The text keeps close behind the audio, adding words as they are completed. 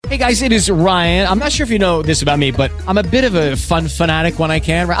Hey guys, it is Ryan. I'm not sure if you know this about me, but I'm a bit of a fun fanatic when I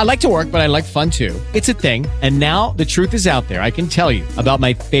can. I like to work, but I like fun too. It's a thing. And now the truth is out there. I can tell you about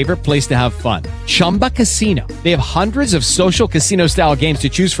my favorite place to have fun. Chumba Casino. They have hundreds of social casino style games to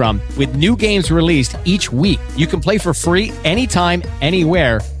choose from with new games released each week. You can play for free anytime,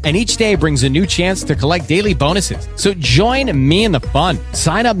 anywhere. And each day brings a new chance to collect daily bonuses. So join me in the fun.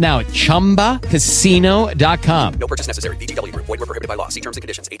 Sign up now at ChumbaCasino.com. No purchase necessary. VGW Group. Void where prohibited by law. See terms and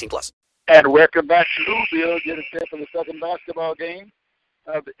conditions. 18+. And welcome back to Louisville. Getting set for the second basketball game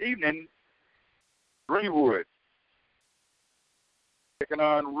of the evening. Greenwood taking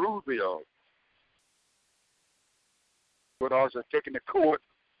on Louisville. Bulldogs are taking the court.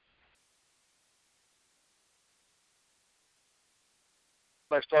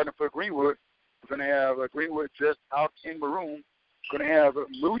 Like starting for Greenwood, we're going to have Greenwood just out in maroon. We're going to have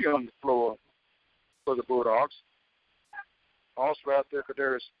Moody on the floor for the Bulldogs. Also out there,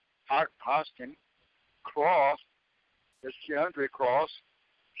 there's Hoskin, Cross, there's Keandre Cross,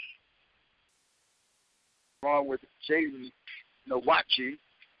 along with Jaden Nowachi.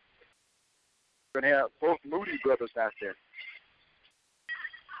 We're going to have both Moody brothers out there.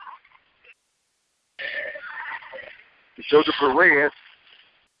 Joseph Perez,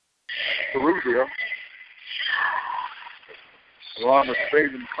 Peruvia, along with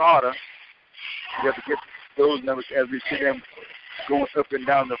Fabian Carter. We have to get those numbers as we see them going up and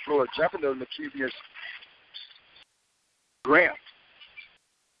down the floor. Jumping on the previous Grant.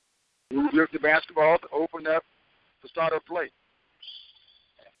 Who took the basketball to open up the start of play.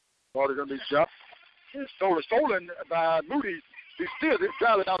 Ball is going to be jumped. It's stolen by Moody. He steals it,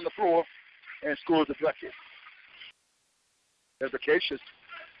 drives it down the floor, and scores the bucket. There's Acacius.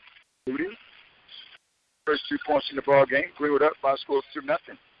 Moody. First 2 points in the ball game. Greenwood up by a score of 2-0.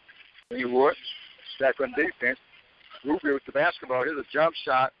 Greenwood back on defense. Rubio with the basketball. Here's a jump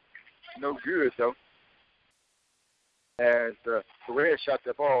shot. No good, though. As Perez shot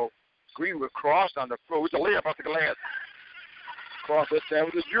the ball, Greenwood crossed on the floor with a layup off the glass. Cross this down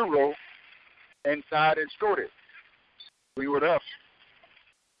with a Euro inside and scored it. Greenwood up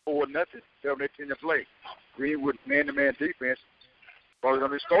 4-0. 7-18 to play. Greenwood man-to-man defense. Ball is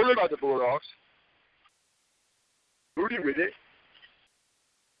going to be stolen by the Bulldogs. Moody with it.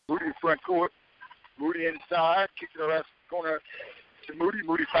 Moody front court. Moody inside. Kicks to the left corner to Moody.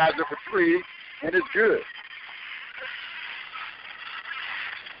 Moody fires up for 3, and it's good.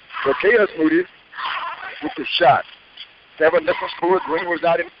 So Chaos Moody with the shot. 7-0 score. Greenwood's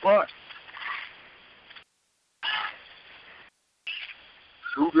out in front.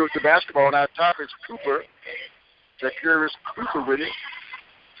 Rubio with the basketball. Now top is Cooper. Zacchaeus Cooper with it.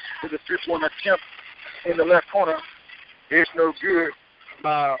 With a 3-point attempt in the left corner. It's no good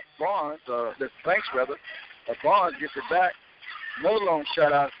by Barnes, the Banks rather. Barnes gets it back. Another long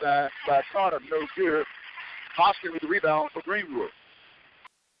shot outside by Carter. No good. Hoskin with the rebound for Greenwood.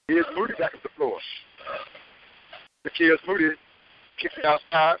 Here's Moody back at the floor. Zacchaeus Moody kicks it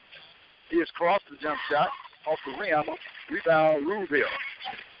outside. Here's Cross the jump shot off the rim. Rebound Louisville.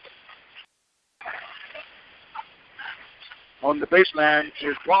 On the baseline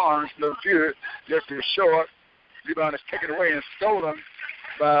is Barnes. No good. Just is short. Rebound is taken away and stolen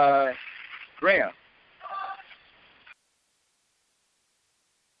by Graham.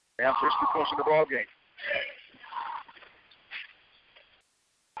 Graham first 2 points in the ball game.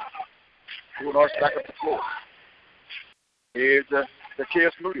 Bulldogs back up the floor. Here's the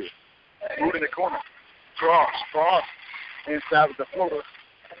Zacchaeus Moody. Moody in the corner. Cross. Inside with the floater.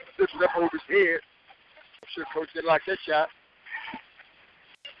 This is up over his head. I'm sure coach didn't like that shot.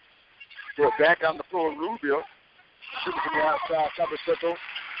 Throw it back on the floor, Rubio. Shooting from the outside, top of circle.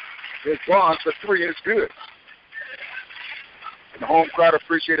 There's Barnes for 3, and it's good. And the home crowd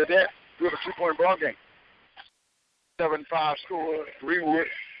appreciated that. We have a 2-point ball game. 7-5 score. Greenwood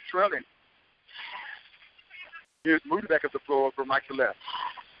trailing. Here's Moody back at the floor from right to left.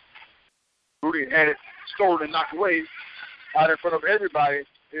 Moody had it stolen and knocked away. Out in front of everybody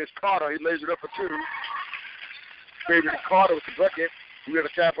is Carter. He lays it up for 2. Fabian Carter with the bucket. We have a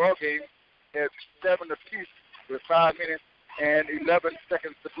tie ball game at 7 apiece with 5 minutes and 11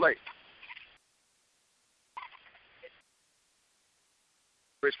 seconds to play.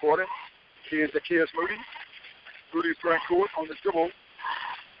 First quarter. Here's Zacchaeus Moody. Moody front court on the dribble.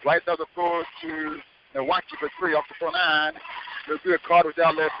 Right down the floor to Nowachi for 3 off the front line. No good. Carter was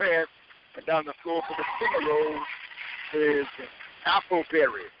down left pass. And down the floor for the finger roll is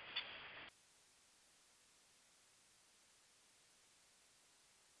Appleberry.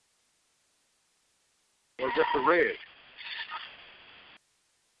 Or just the red?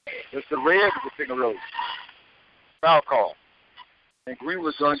 It's the red with the finger roll. Foul call. And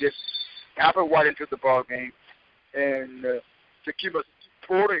Greenwood's going to get Applewhite into the ball game, and Takima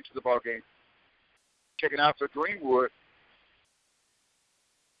Porter into the ball game. Checking out for Greenwood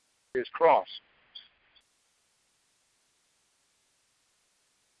is Cross.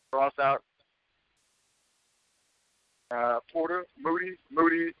 Cross out. Porter, Moody,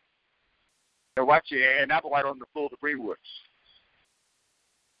 and Wachi, and Applewhite on the floor for Greenwood.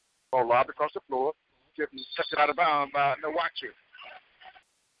 Ball lobbed across the floor. Getting touched out of bounds by Nwachi.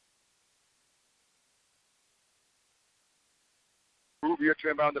 Rubio to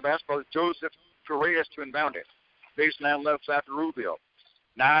inbound the basketball. Joseph Perez to inbound it. Baseline left side to Rubio.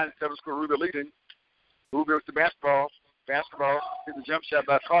 9-7 score Rubio leading. Rubio with the basketball. Basketball. Here's a jump shot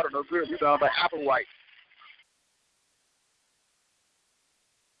by Carter. No good. Rebound by Applewhite.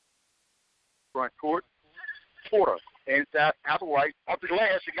 Front court. Porter. Inside Applewhite. Off the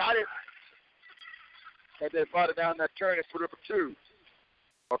glass. He got it. Had they brought it down that turn and put it up a 2.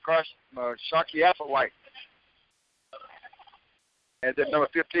 Across Shockey Applewhite. And then number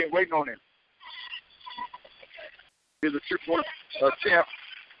 15 waiting on him. Here's a 2-point attempt.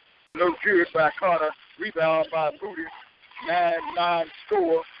 No good by Carter. Rebound by Moody. 9-9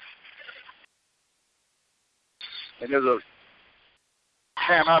 score. And there's a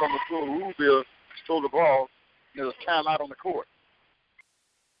timeout on the floor. Rubio stole the ball. There's a timeout on the court.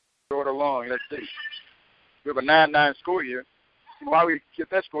 Throw it along. Let's see. We have a 9-9 score here. While we get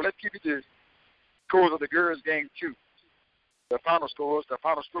that score, let's give you the scores of the girls' game, too. The final score was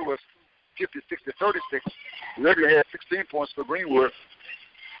 56-36. Regular had 16 points for Greenwood.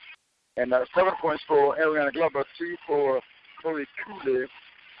 And 7 points for Ariana Glover, 2 for Chloe Cooley.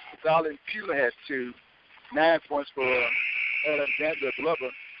 Darlene Pula had 2. 9 points for Alexandra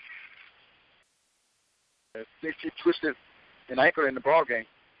Glover. She twisted an ankle in the ball game.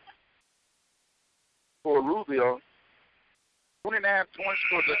 For Rubio, 29 points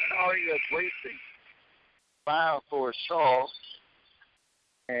for Zakaria Gracie, 5 for Shaw,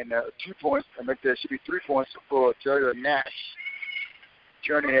 and 2 points. I think there should be 3 points for Jerry Nash.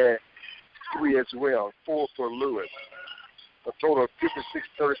 Journey had 3 as well, 4 for Lewis. A total of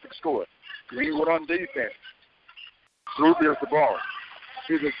 56-36 score. Greenwood on defense. Rubio's the ball.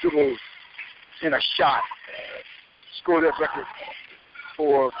 Here's a dribble and a shot. Score that record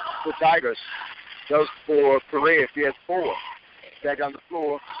for the Tigers. Those for Perez. He has 4. Back on the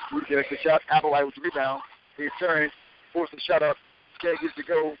floor. Rubio gets the shot. Applewhite with the rebound. He turns, forces the shot up. Can't get to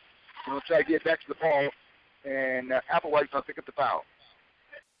go. He's going to try to get back to the ball. And Applewhite's going to pick up the foul.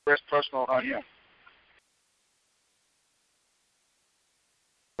 First personal on him.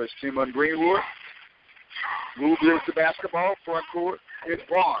 First team on Greenwood. Rubio with the basketball. Front court. It's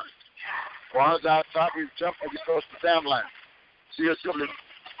Barnes. Barnes out top. He's jumped as he goes to the down line. He's going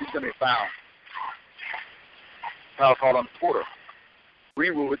to be fouled. Foul called on Porter.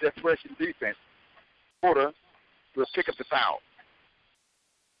 Greenwood with that pressing defense. Porter will pick up the foul.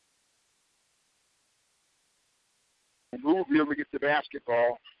 And Rubio will get the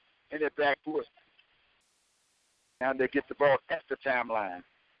basketball in their back foot. Now they get the ball at the timeline.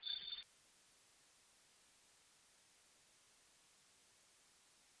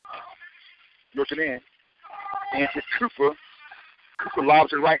 Looking in. And to Cooper. Cooper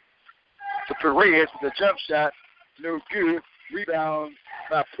lobs it right to Perez with a jump shot. No good. Rebound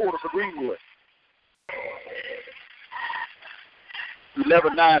by Porter for Greenwood.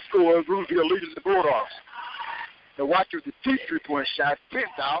 11-9 score. Rubio leading the Bulldogs. The Watcher with the deep 3-point shot. Pinned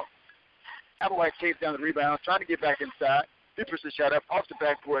out. Applewhite takes down the rebound. Trying to get back inside. He puts the shot up off the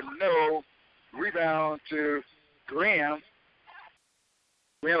backboard. No. Rebound to Graham.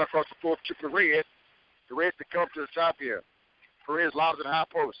 Graham across the floor to Perez. Perez to come to the top here. Perez lobs in the high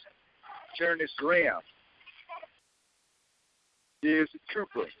post. Sharing is Graham. Here's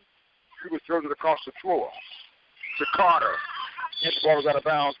Cooper. Cooper throws it across the floor to Carter. And the ball is out of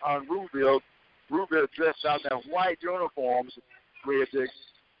bounds on Rubio. Rubio dressed out in their white uniforms with the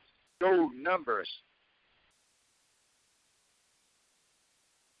gold numbers.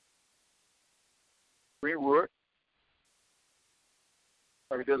 Greenwood.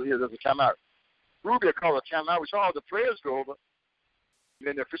 There's a timeout. Rubio called a timeout. We saw the players go over. And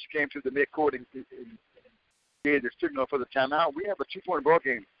then the official came to the midcourt and gave the signal for the timeout. We have a 2-point ball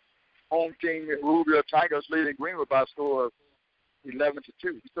game. Home team Rubio Tigers leading Greenwood by a score of 11-2.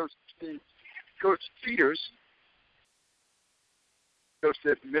 Coach Peters, coach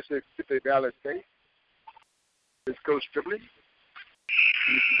at Mississippi Valley State, is Coach Tripley.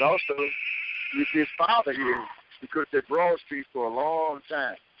 He's also his father here. He coached at Broad Street for a long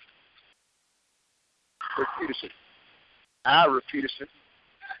time. Coach Peterson. Ira Peterson.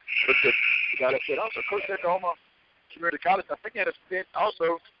 But the guy that said also Coach Oklahoma Community College. I think he had a stint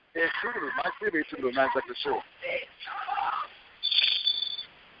also in Tuvalu. Might still be Tuvalu, not exactly sure.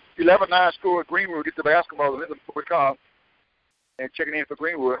 11-9 score. Greenwood gets the basketball. Let them pull it off. And checking in for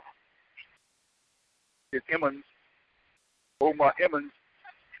Greenwood is Emmons. Omar Emmons.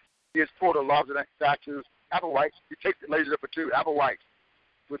 Here's Porter, lobs it back to Applewhite. He takes it, lays it up for two. Applewhite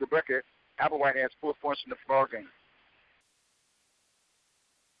with the bucket. Applewhite has 4 points in the ball game.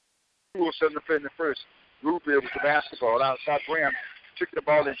 2:07 to play in the first. Rubio with the basketball outside. Graham took the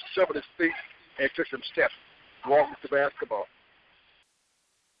ball and shoved his feet and took some steps. Walked with the basketball.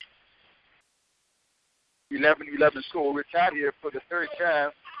 11-11 score. We're tied here for the third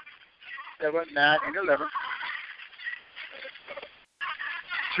time. 7, 9, and 11.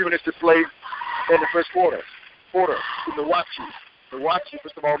 2 minutes to play in the first quarter. Porter to Nwachi. Nwachi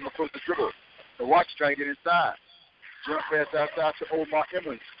puts the ball on the foot to dribble. Nwachi trying to get inside. Jump pass outside to Omar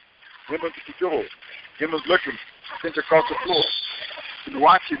Emmons. Emmons with the dribble. Emmons looking. Sends across the floor. To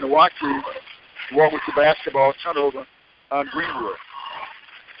Nwachi. Nwachi walk with the basketball. Turnover on Greenwood.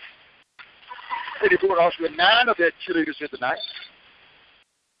 Eddie Ford also with 9 of their cheerleaders here tonight.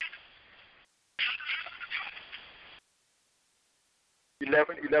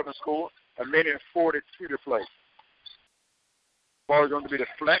 $11 score. A minute and 42 to play. Ball is going to be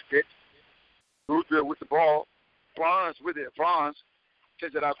deflected. Rubio with the ball. Barnes with it. Barnes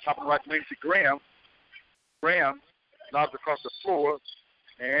sends it out top of the right wing to Graham. Graham lobs across the floor.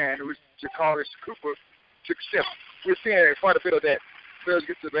 And it was Jakaris Cooper took steps. We're seeing quite a bit of that. Players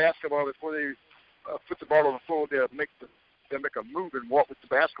get to the basketball before they put the ball on the floor. They'll make a move and walk with the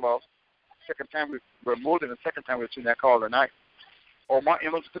basketball. More than the second time we've seen that call tonight. Omar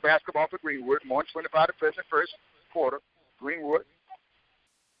Emmons with the basketball for Greenwood. More than 25 to play in the first quarter. Greenwood.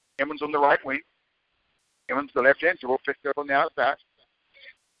 Emmons on the right wing. Emmons the left hand dribble, picked up on the outside.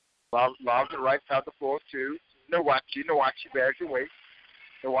 Lobs it right side of the floor to Nwachi. Nwachi bags away.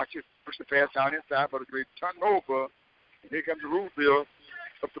 Nwachi pushes the pass down inside, but a great turnover. And here comes Rubio.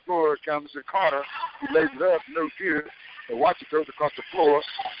 Up the floor comes to Carter. He lays it up, no good. Nwachi throws across the floor.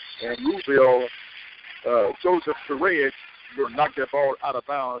 And Rubio, Joseph Perez, will knock that ball out of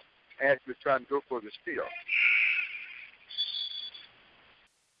bounds as we're trying to go for the steal.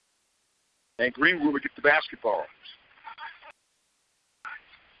 And Greenwood will get the basketball.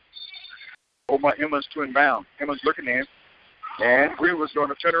 Omar Emmons to inbound. Emmons looking in. And Greenwood's going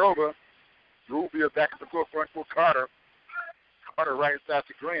to turn it over. Rubio back at the forefront for Carter. Carter right side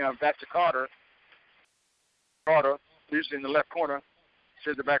to Graham. Back to Carter. Carter leaves it in the left corner.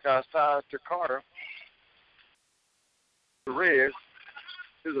 Sends it back outside to Carter. Perez.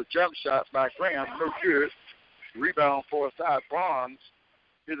 Here's a jump shot by Graham. No good. Rebound for a side. Barnes.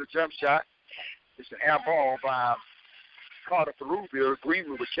 Here's a jump shot. It's an air ball by Carter for Rubio.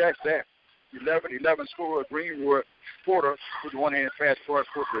 Greenwood will check that. 11 score. Greenwood. Porter with the one-hand pass for us.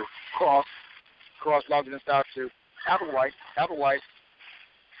 Cross. Cross logs it inside to Applewhite. Applewhite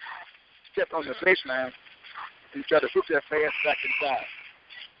stepped on the baseline and tried to hook that pass back inside.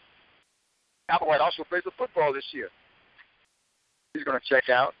 Applewhite also plays the football this year. He's going to check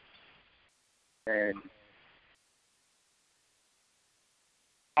out. And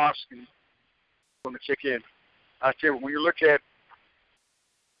Hoskin going to check in. I tell you, when you look at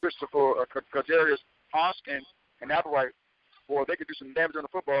Christopher Kadarius Hoskin and Applewhite, boy, they could do some damage on the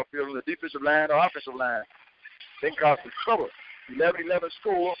football field on the defensive line or offensive line. They can cause some trouble. 11-11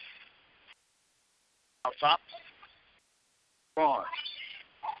 score. Out top. Barnes.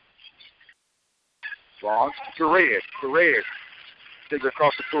 Barnes to Perez. Takes it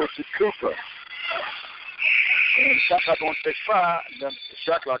across the floor to Cooper. And the shot clock on to 5. And then the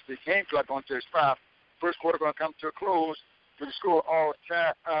shot clock, the game clock on to 5. First quarter going to come to a close with the score all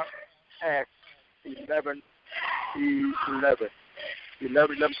time at 11-11.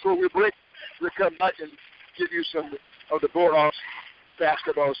 11-11 score. We'll break. We'll come back and give you some of the Bulldogs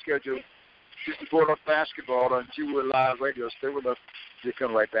basketball schedule. This is Bulldogs basketball on G-Wood Live Radio. Stay with us. We'll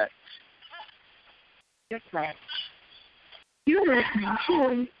come right back. You're listening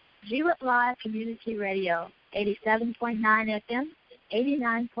to G-Wood Live Community Radio, 87.9 FM,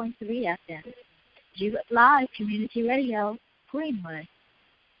 89.3 FM. G-Wood Live Community Radio, Greenwood.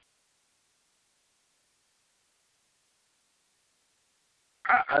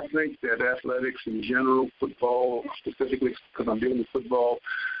 I think that athletics in general, football specifically, because I'm dealing with football,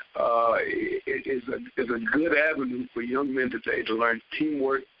 is a good avenue for young men today to learn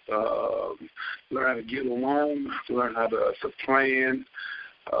teamwork, learn how to get along, to learn how to plan,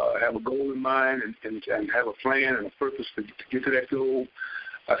 have a goal in mind, and have a plan and a purpose to get to that goal.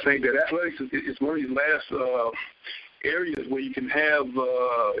 I think that athletics is one of these last areas where you can have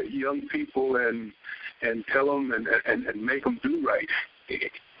young people and and tell them and make them do right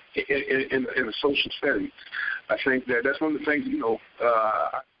in a social setting. I think that's one of the things,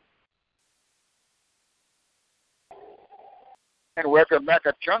 and welcome back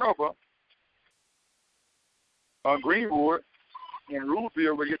a turnover on Greenwood, and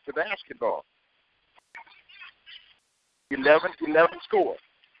Ruleville will get the basketball. 11 score.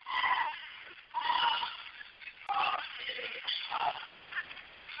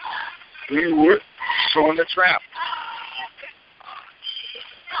 Greenwood throwing the trap.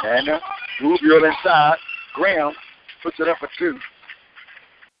 And Ruleville inside. Graham puts it up for 2.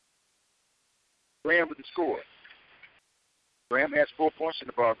 Graham with the score. Graham has 4 points in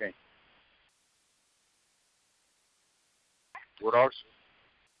the ball game. Bulldogs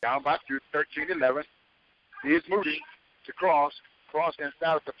down by 2, 13-11. Here's Moody to Cross. Cross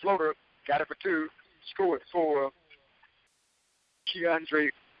inside with the floater. Got it for 2. Scored for Keandre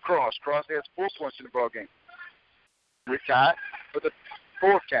Cross. Cross has 4 points in the ball game. We're tied for the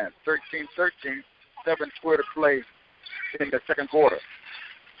 4th time. 13-13. 7-12 to play in the second quarter.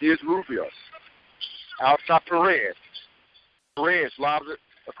 Here's Rubio. Outside Perez. Perez lobs it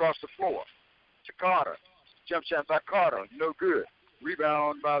across the floor to Carter. Jump shot by Carter. No good.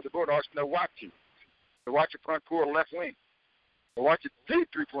 Rebound by the Bulldogs. Nwachi. Nwachi front court left wing. Nwachi deep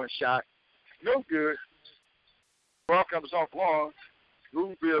 3-point shot. No good. Ball comes off long.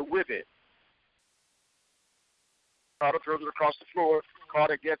 Rubio with it. Carter throws it across the floor.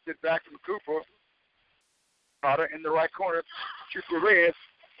 Carter gets it back from Cooper. Carter in the right corner to Perez.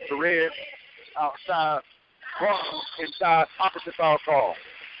 Perez outside. Wrong inside. Opposite foul call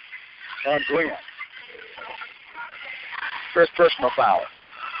on Glenn. First personal foul.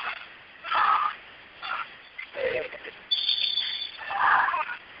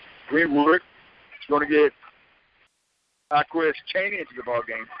 Greenwood is going to get Chris Cheney into the ball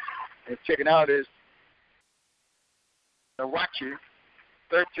game. And checking out is Nwachi.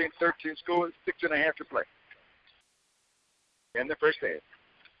 13-13 score, 6.5 to play. In the first half.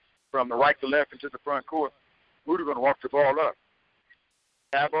 From the right to left into the front court, Moody going to walk the ball up.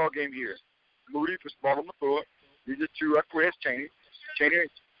 Tie ball game here. Moody puts the ball on the floor. These are 2 Chris Cheney. Cheney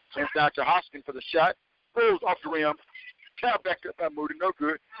inside to Hoskin for the shot. Pulls off the rim. Tap back up by Moody, no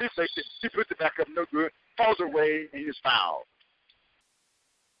good. He takes it. He puts it back up, no good. Falls away, and he's fouled.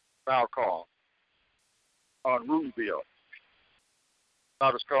 Foul call on Ruleville.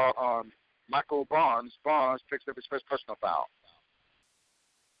 Foul is called on Michael Barnes. Barnes picks up his first personal foul.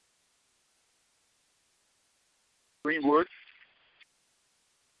 Greenwood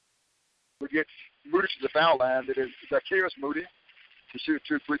will get Moody to the foul line. That is Zacchaeus Moody to shoot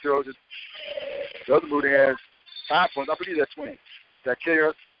 2 free throws. The other Moody has 5 points. I believe that's 20.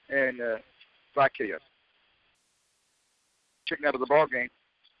 Zacchaeus and Zacchaeus. Checking out of the ball game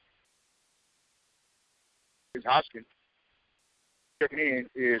is Hoskins. Checking in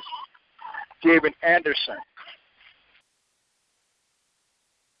is Gavin Anderson.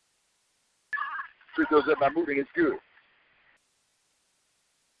 Free throws up by Moody is good.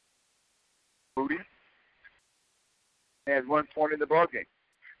 Moody has 1 point in the ball game.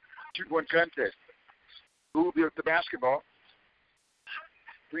 2-1 contest. Ruleville with the basketball.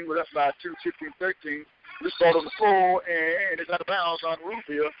 Greenwood up by 2, 15-13. This ball on the floor, and it's out of bounds on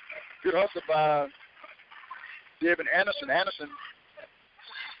Ruleville. Good hustle by Devin Anderson. Anderson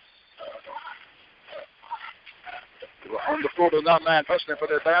on the floor does not mind hustling for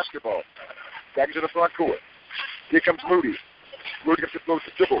their basketball. Back into the front court. Here comes Moody. Moody gets the floor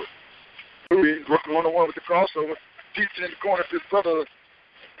to dribble. Moody working 1-on-1 with the crossover. Keeps it in the corner to his brother,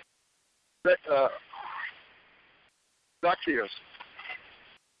 Zacchaeus.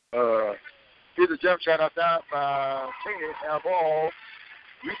 Here's a jump shot outside by Cheney. Now ball.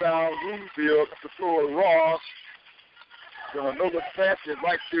 Rebound, Ruleville up the floor. Ross. Going to know the pass it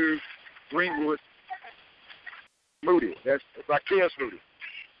right to Greenwood. Moody. That's Zacchaeus Moody.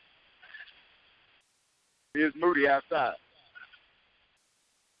 Here's Moody outside.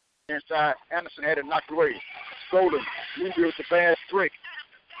 Inside, Anderson had it knocked away. Stolen. Moody with the bad break.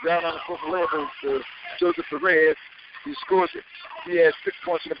 Down on the foot level to Joseph Perez. He scores it. He has 6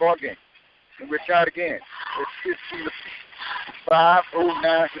 points in the ball game. And we're tied again. It's 15-5,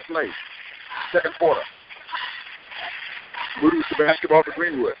 09 to play. Second quarter. Moody with the basketball for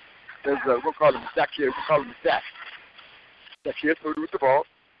Greenwood. We'll call him Zach here. We'll call him Zach. Zach here, Moody with the ball.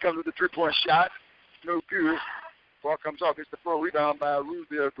 Comes with the 3-point shot. No good. Ball comes off. It's the full rebound by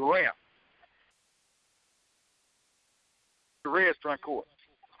Ruleville Graham. Perez front court.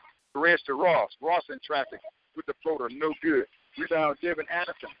 Perez to Ross. Ross in traffic with the floater. No good. Rebound Devin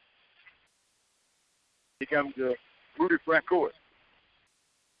Anderson. He comes to Moody front court.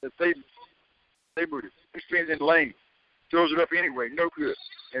 They Zay Moody. He spins in the lane. Throws it up anyway. No good.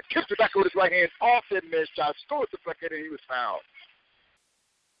 And tips it back with his right hand off that missed shot. Scores the bucket, and he was fouled.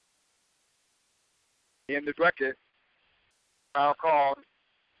 In the bucket, foul called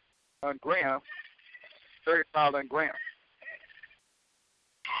on Graham. Third foul on Graham.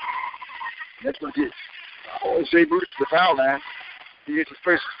 That's what he gets. Zay Moody to the foul line. He gets his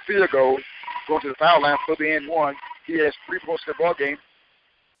first field goal. Going to the foul line for the end one. He has 3 points in the ball game.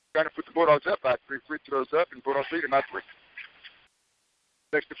 Trying to put the Bulldogs up by 3 free throws up, and Bulldogs lead not 3.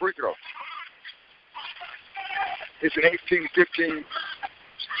 Next to free throw. It's an 18-15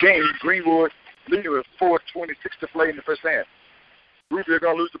 game. Greenwood leading with 4:26 to play in the first half. Rubio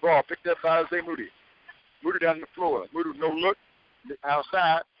going to lose the ball. Picked up by Zay Moody. Moody down the floor. Moody no look.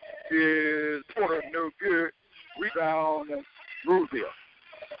 Outside is Porter. No good. Rebound. Rubio.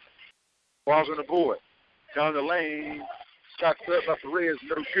 Ball's on the board. Down the lane. Shot up by Perez.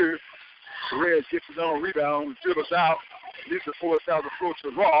 No good. Perez gets his own rebound. Dribbles out. Leaves the force out of the floor to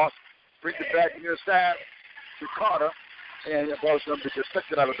Ross. Brings it back near side to Carter. And the ball's going to be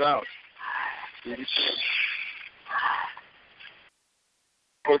deflected out of bounds.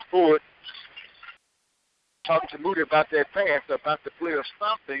 Coach Ford talking to Moody about that pass, about the play of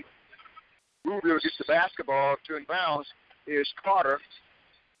something. Rubio gets the basketball to inbounds. Is Carter.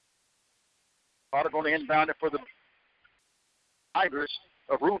 Carter going to inbound it for the Tigers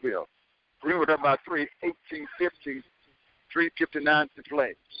of Rubio. Greenwood up by 3, 18-15, 3:59 to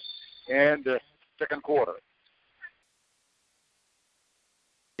play. And second quarter.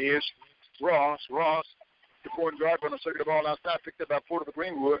 Here's Ross. Ross, the point guard, going to circle the ball outside, picked up by Porter for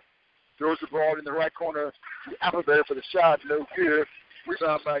Greenwood. Throws the ball in the right corner to Appleberry for the shot. No good.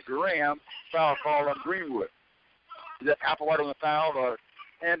 Rebound by Graham. Foul call on Greenwood. Is that Applewhite on the foul or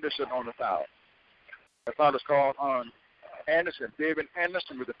Anderson on the foul? The foul is called on Anderson. David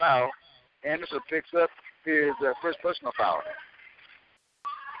Anderson with the foul. Anderson picks up his first personal foul.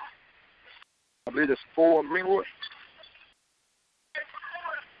 I believe it's 4 on Greenwood.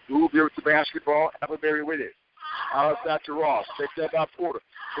 Rubio with the basketball. Appleberry with it. Outside to Ross. Picked up by Porter.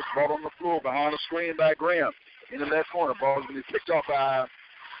 Puts the ball on the floor behind the screen by Graham. In the left corner. Ball is going to be picked off by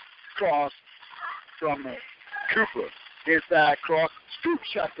Cross from Cooper. Inside Cross. Scoop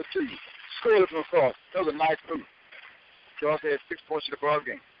shot for 2. Scored from Cross. That was a nice move. Cross had 6 points in the ball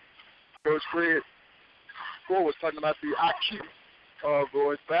game. Coach Fred Ford was talking about the IQ of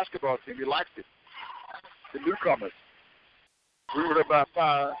his basketball team. He liked it. The newcomers. We were up by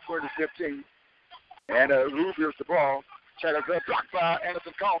 5, 20-15. And Rubio's the ball. Chatters up, blocked by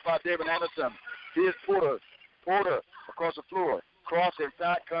Anderson, called by David Anderson. Here's Porter. Porter across the floor. Cross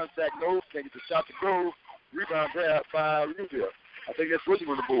inside, contact, no. Can get the shot to go. Rebound grab by Rubio. I think that's William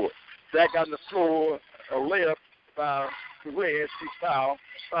on the board. Zach got on the floor, a layup by Perez. He's foul.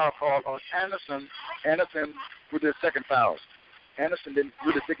 Foul called on Anderson. Anderson with his second foul. Anderson didn't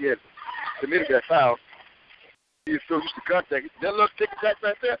really think he had committed that foul. He was so used to contact. That little tick-tack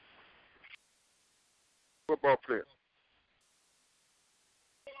right there. Football player.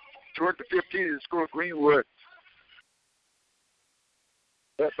 20-15 to score Greenwood.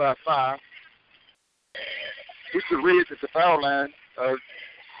 Up by 5. Mr. Ridge at the foul line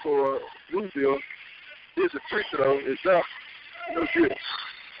for Louisville. Here's a free throw. It's up. No good.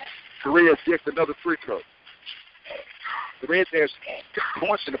 The Reds gets another free throw. The Reds has 6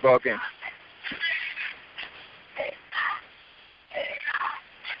 points in the ball game.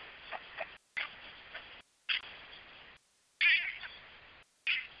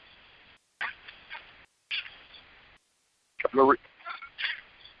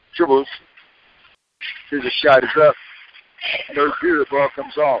 Dribbles. Here's a shot. It's up. No good. The ball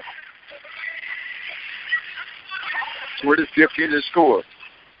comes off. 20-15 to score.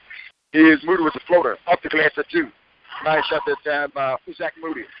 Here's Moody with the floater. Up the glass at 2. Nice shot that time by Zach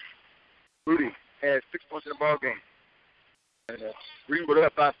Moody. Moody has 6 points in the ball game. And Greenwood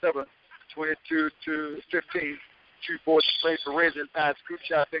up by 7. 22-15. 2-4 to play for Reds inside. Scoop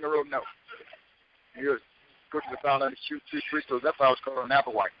shot. Finger roll. No. Here's go to the foul line and shoot 2 free throws. That foul was called on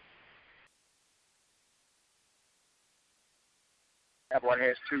Applewhite. Applewhite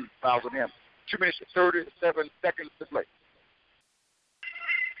has 2 fouls on him. 2 minutes and 37 seconds to play.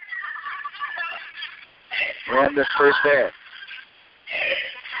 And the first half.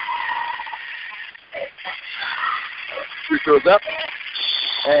 Free throws up.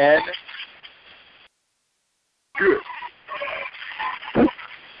 And good.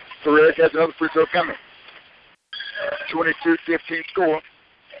 Perez has another free throw coming. 22-15 score.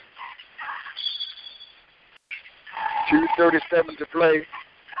 2:37 to play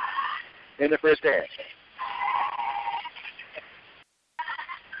in the first half.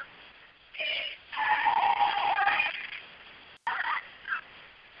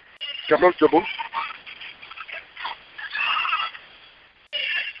 Dribble.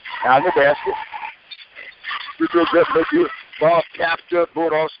 Out in the basket. Free throw good, no good. Ball captured.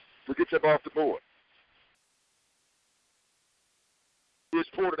 Bulldogs will get that ball off the board. Here's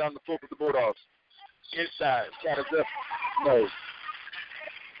Porter down the floor for the Bulldogs. Inside. Shot is up. No.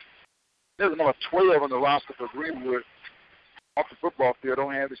 There's another 12 on the roster for Greenwood. Off the football field.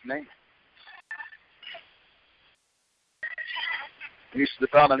 Don't have his name. He needs to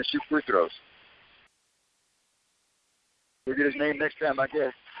foul and shoot free throws. We'll get his name next time, I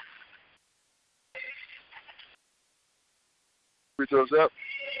guess. Free throws up.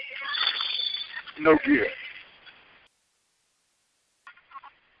 No good.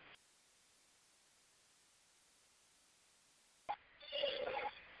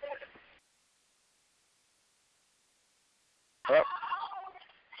 Up.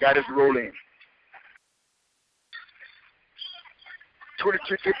 Got his roll in.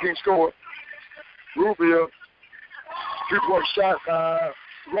 22-15 score. Rubio, 3-point shot by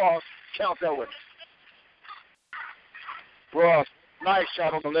Ross. Count that one. Ross, nice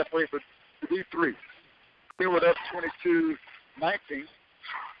shot on the left wing for D3. Greenwood up 22-19.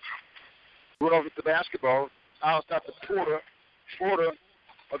 Went off with the basketball. Outside to Porter. Porter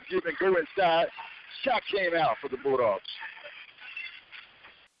of give and go inside. Shot came out for the Bulldogs.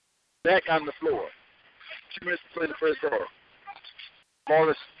 Back on the floor. 2 minutes to play the first quarter. Ball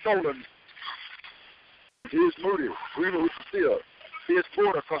is stolen. Here's Moody. Greenwood with the steal. Here's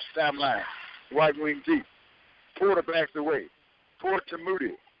Porter across the timeline. Right wing deep. Porter backs away. Porter to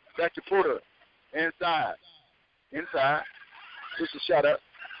Moody. Back to Porter. Inside. Just a shot up.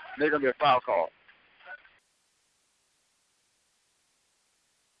 They're going to be a foul call.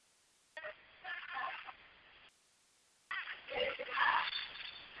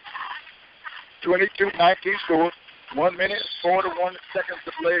 (22-19) score. 1 minute, 41 seconds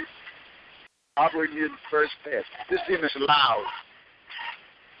to play. Operating here in the first half. This team is loud.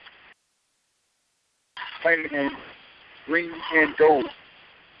 Playing the game. Green and gold.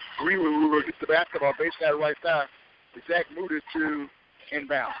 Greenwood will get the basketball. Baseline right side. Zach Moody to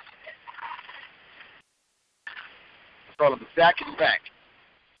inbound. Call him Zach and back.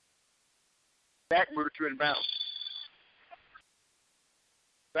 Zach Moody to inbound.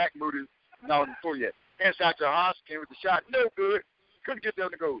 Zach Moody not on the floor yet. Inside to Haas, came with the shot. No good. Couldn't get there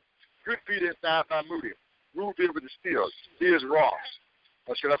to go. Good feed inside by Moody. Rubio with the steal. Here's Ross.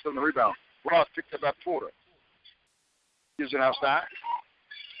 Should have on the rebound. Ross picked up by Porter. Gives it outside.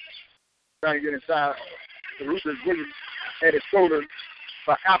 Trying to get inside. The Rubio's Williams had it stolen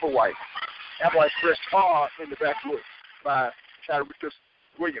by Applewhite. Applewhite pressed hard in the backwood by Tyrese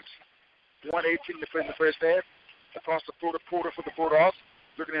Williams. 1:18 to play in the first half. Across the floor to Porter for the Bulldogs.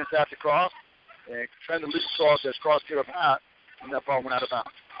 Looking inside the cross. And trying to leap across as cross hit up high. And that ball went out of bounds.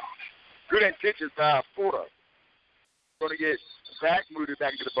 Good intentions by Porter. Going to get Zach Moody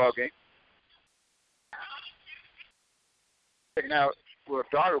back into the ball game. Now, well, if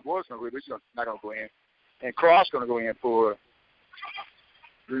Dogger was going to go in, he's not going to go in. And Cross going to go in for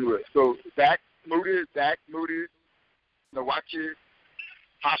Greenwood. So Zach Moody, Nawachi,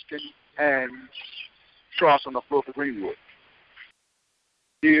 Hoskins, and Cross on the floor for Greenwood.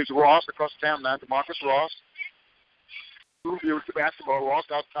 Here's Ross across the timeline to Marcus Ross. Rubio with the basketball. Ross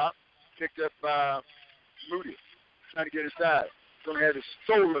out top. Picked up by Moody. Trying to get inside. Going to have it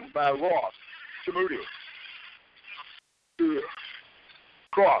stolen by Ross to Moody. To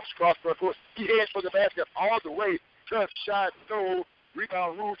Cross for the court. He heads for the basket all the way. Tough shot. No.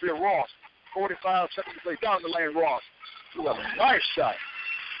 Rebound Rubio Ross. 45 seconds to play. Down the lane Ross. A nice shot.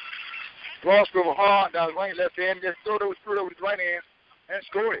 Ross go hard down the lane left hand. Just threw it over his right hand. And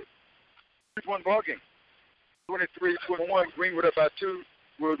scored it. 3-1 ball game. 23-21. Greenwood up by 2.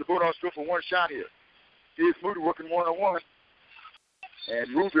 Will the Bulldogs go for one shot here? Here's Moody working one-on-one.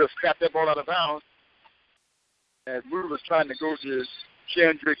 And Rubio snapped that ball out of bounds. And Moody was trying to go to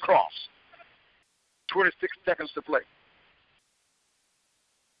Keandre Cross. 26 seconds to play.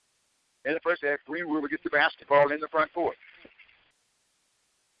 In the first half, Greenwood will get the basketball in the front court.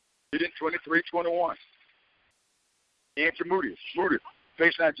 Leading 23-21. Into Moody.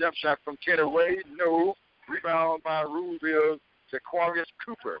 Baseline jump shot from 10 away. No. Rebound by Rubio to Quarius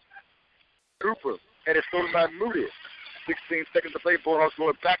Cooper. Cooper had it stolen by Moody. 16 seconds to play. Bulldogs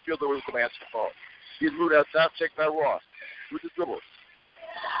going backfield with the basketball. He's moved outside. Checked by Ross. With the dribble.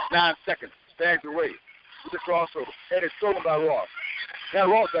 9 seconds. Bags away. With the crossover. Had it stolen by Ross. Now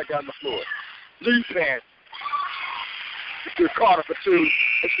Ross back on the floor. Lead pass. To Carter for 2.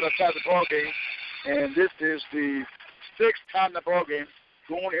 It's going to tie the ball game. And this is the 6th time in the ball game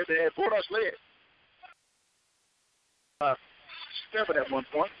going here. They had Bulldogs led 7 at one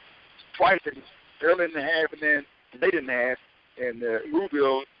point. twice early in the half and then late in the half. And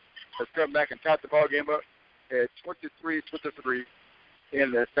Louisville has come back and tied the ball game up at 23-23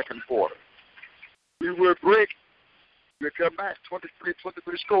 in the second quarter. We will break. We'll come back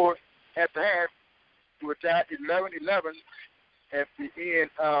 23-23 score at the half. We're tied 11-11 at the end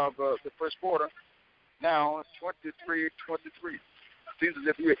of the first quarter. Now 23-23. Seems as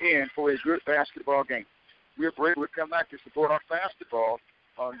if we're in for a good basketball game. We'll break. We'll come back to support our basketball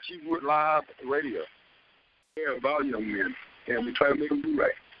on G Wood Live Radio. Yeah, about young men, and we try to make them do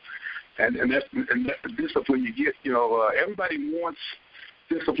right. And that's the discipline you get. You know, everybody wants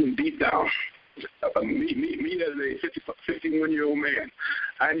discipline deep down. Me as a 51-year-old man,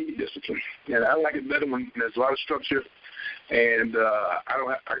 I need discipline, and I like it better when there's a lot of structure, and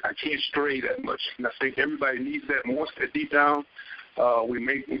I can't stray that much. And I think everybody needs that more deep down. We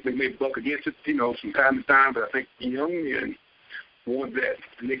may buck against it, you know, from time to time, but I think young men want that,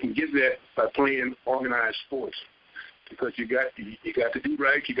 and they can get that by playing organized sports. Because you got to do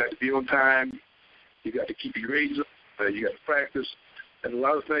right, you got to be on time, you got to keep your grades up, you got to practice, and a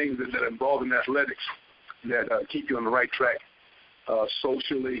lot of things that are involved in athletics that keep you on the right track,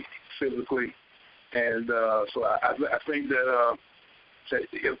 socially, physically, and so I think that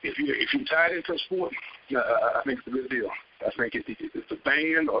if you're tied into a sport, I think it's a good deal. I think it's a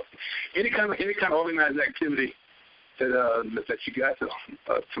band or any kind of organized activity that you got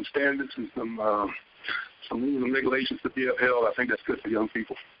some standards and some rules and regulations to be upheld. I think that's good for young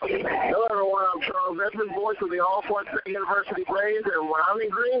people. Hello, everyone. I'm Charles Edmonds, voice of the All-Point University Braves, and when I'm in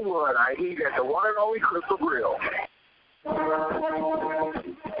Greenwood, I eat at the one and only Crystal Grill.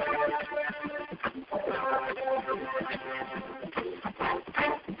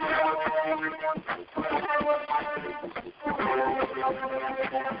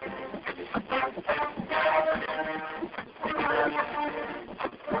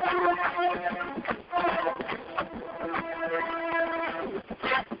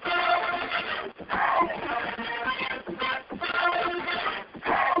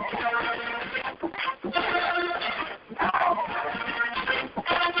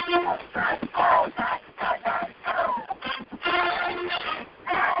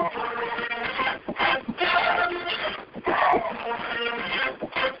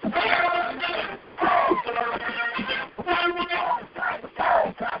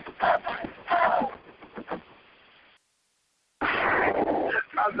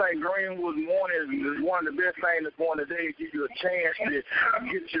 Greenwood morning is one of the best things that's going today. Give you a chance to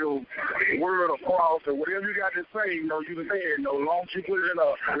get your word across or whatever you got to say. You know, you can say it. You know, as long as you put it in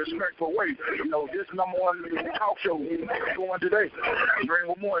a respectful way. You know, this number one talk show going today.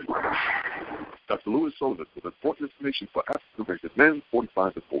 Greenwood morning. Dr. Louis Sullivan with important information for African-American men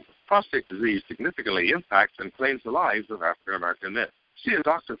 45 to 40. Prostate disease significantly impacts and claims the lives of African-American men. See a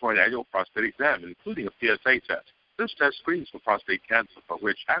doctor for an annual prostate exam, including a PSA test. This test screens for prostate cancer, for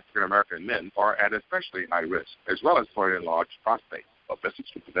which African-American men are at especially high risk, as well as for an enlarged prostate. A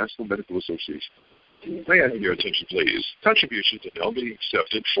message from the National Medical Association. May I have your attention, please? Contributions are now being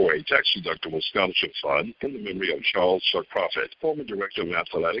accepted for a tax-deductible scholarship fund in the memory of Charles Shuck Prophet, former Director of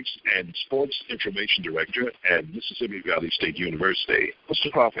Athletics and Sports Information Director at Mississippi Valley State University.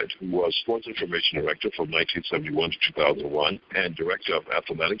 Mr. Prophet, who was Sports Information Director from 1971 to 2001 and Director of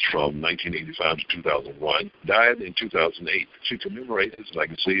Athletics from 1985 to 2001, died in 2008. To commemorate his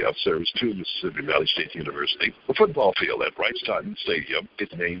legacy of service to Mississippi Valley State University, the football field at Rice-Totten Stadium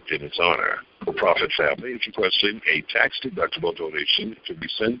is named in his honor. The Prophet family is requesting a tax-deductible donation to be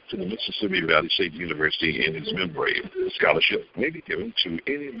sent to the Mississippi Valley State University in his memory. The scholarship may be given to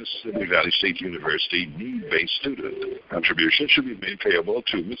any Mississippi Valley State University need-based student. Contributions should be made payable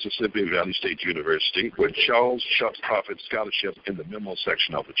to Mississippi Valley State University with Charles Shuck Prophet Scholarship in the memo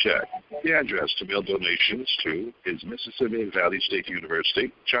section of the check. The address to mail donations to is Mississippi Valley State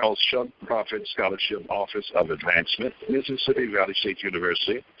University, Charles Shuck Prophet Scholarship Office of Advancement, Mississippi Valley State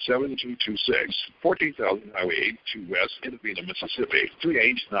University, 7226 14,000 Highway 82 West, Independence, Mississippi,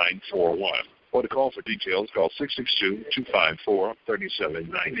 38941. Or to call for details, call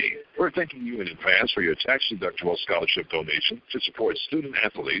 662-254-3790. We're thanking you in advance for your tax-deductible scholarship donation to support student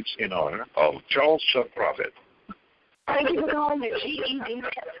athletes in honor of Charles Shuck Prophet. Thank you for calling the GED.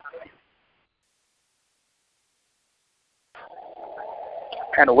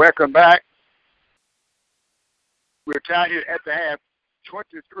 And welcome back. We're tied here at the half,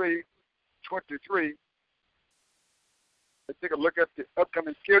 23-23. Let's take a look at the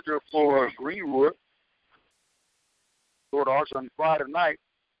upcoming schedule for Greenwood. Bulldogs on Friday night.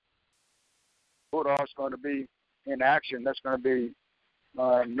 Bulldogs going to be in action. That's going to be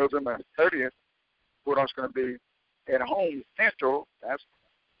November 30th. Bulldogs going to be at home Central. That's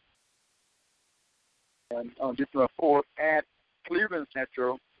And on December 4th at Cleveland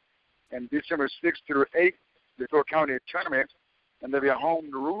Central, and December 6th through 8th, the Cook County Tournament, and they'll be at home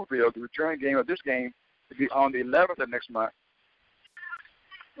to Ruleville. The return game of this game will be on the 11th of next month.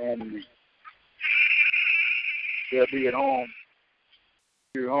 And they'll be at home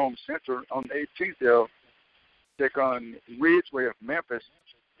to Home Central. On the 18th, they'll take on Ridgeway of Memphis.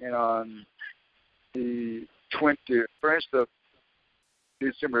 And on the 21st of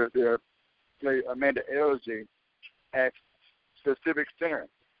December, they'll play Amanda Elgin at Pacific Center.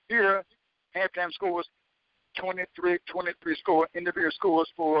 Here, halftime scores 23 score. Individual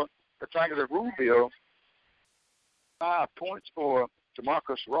scores for the Tigers of Ruleville. 5 points for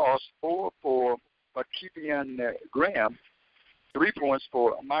DeMarcus Ross, 4 for Keepian Graham, 3 points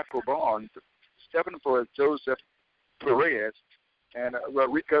for Michael Barnes, 7 for Joseph Perez, and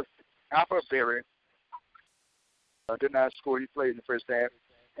Rodriguez Appleberry did not score. He played in the first half.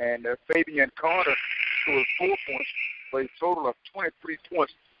 And Fabian Carter scored 4 points for a total of 23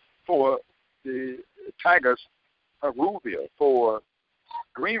 points for the Tigers of Ruleville. For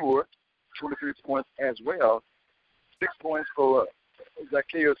Greenwood, 23 points as well. 6 points for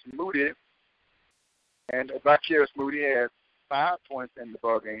Zacchaeus Moody. And Zacchaeus Moody has 5 points in the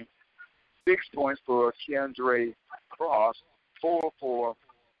ballgame. 6 points for Keandre Cross. 4 for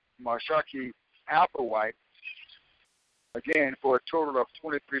Marshaki Applewhite. Again, for a total of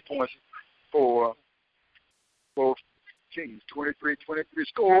 23 points for both teams. 23-23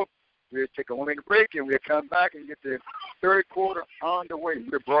 score. We'll take a 1-minute break, and we'll come back and get the third quarter on the way.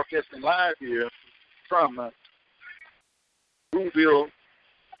 We're broadcasting live here from Ruleville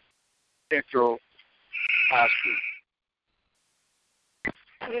Central High School.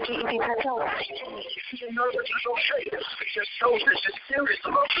 You know that it's okay. It just shows that you're serious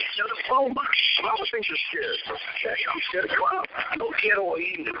about the diploma. A lot of things are scared. Okay, I'm scared of crime. No quiero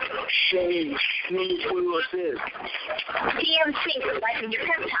oír shame. No puedo hacer. PMC, like your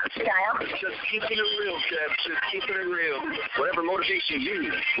pep talk style. Just keeping it real, Kev. Just keeping it real. Whatever motivation you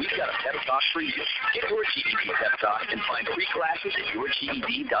need, we've got a pep talk for you. Get your GED pep talk and find free classes at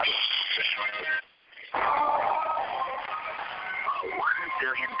yourged.org. $1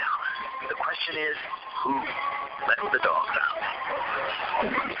 billion. The question is, who let the dogs out?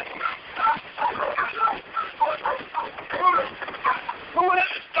 Who let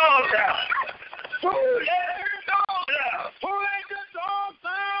the dogs out? Who let the dogs out? Who let the dogs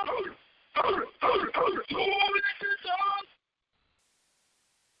out? Who let the dogs?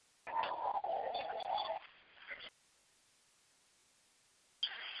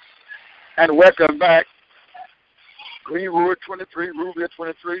 And welcome back. Greenwood 23, Ruleville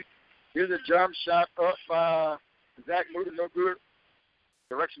 23. Here's a jump shot up by Zach Moody, no good.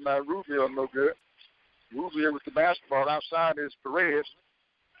 Direction by Ruleville, no good. Ruleville with the basketball. Outside is Perez.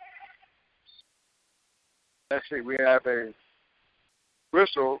 Let's see, we have a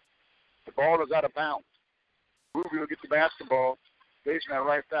whistle. The ball is out of bounds. Ruleville gets the basketball. Baseline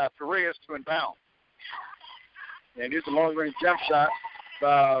right side. Perez to inbound. And here's a long-range jump shot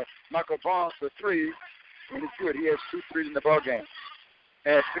by Michael Barnes for 3. And it's good. He has 2 threes in the ball game.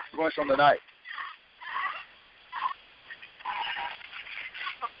 Has 6 points on the night.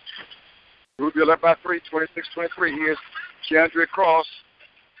 Ruleville up by 3, 26-23. Here's Keandre Cross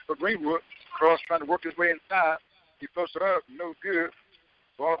for Greenwood. Cross trying to work his way inside. He posts it up. No good.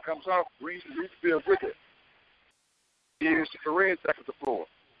 Ball comes off. Ruleville with it. Here's Perez back at the floor.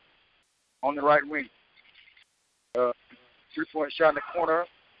 On the right wing. 3-point shot in the corner.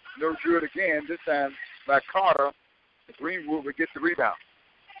 No good again. This time by Carter. Greenwood will get the rebound.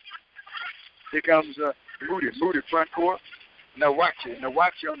 Here comes Moody. Moody front court. Nawachi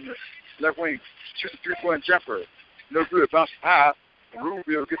on the left wing. Shoots a 3-point jumper. No good. Bounce high.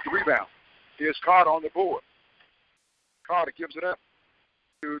 Ruleville gets the rebound. Here's Carter on the board. Carter gives it up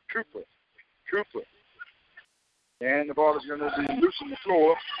to Cooper. And the ball is going to be loose on the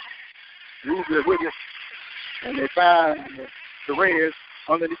floor. Ruleville with it. And they find Perez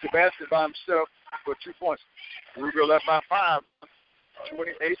underneath the basket by himself for 2 points. Ruleville up by 5,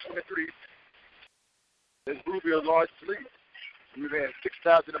 28-23. This Ruleville's largest lead. We've had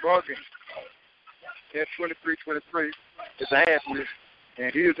 6,000 in the ball game. At 23-23. It's a half lead.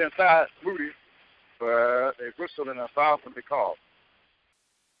 And he is inside Moody, but a whistle and a foul can be called.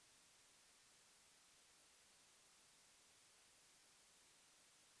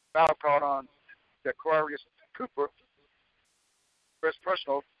 Foul called on Aquarius Cooper. First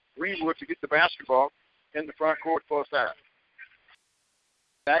personal, Greenwood to get the basketball in the front court for a foul.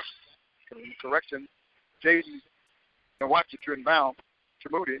 Next, correction, Jaden Nawachi to inbound to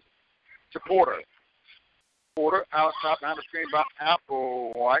Moody to Porter. Porter out top behind the screen by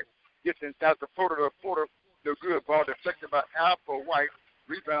Applewhite. Gets inside the Porter. No good. Ball deflected by Applewhite.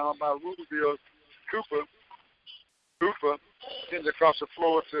 Rebound by Louisville. Cooper sends across the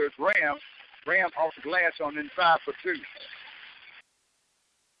floor to Graham. Graham off the glass on inside for 2.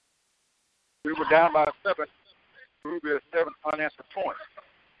 We were down by 7. Louisville 7 unanswered points.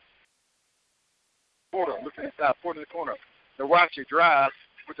 Porter looking inside. Porter in the corner. Nwachi drives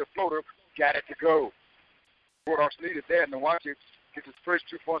with the floater. Got it to go. Bulldogs needed that. Nwachi gets his first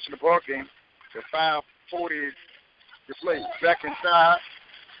 2 points in the ball game. The 5:40 to play. Back inside.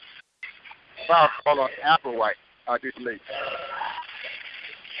 Foul call on Applewhite. I did late.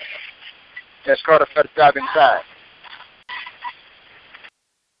 As Carter tried to drive inside.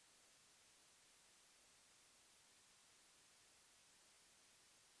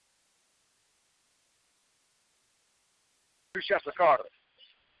 Two shots for Carter.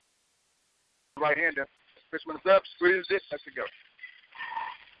 Right-hander. Richmond is up, squeezes it, lets it go.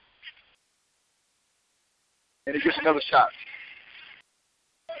 And he gets another shot.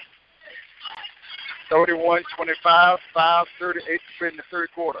 31-25, 5:38 to play in the third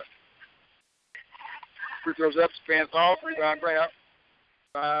quarter. Free throws up, spans off, rebound grab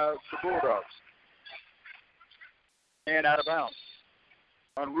by the Bulldogs. And out of bounds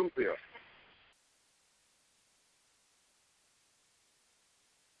on Louisville.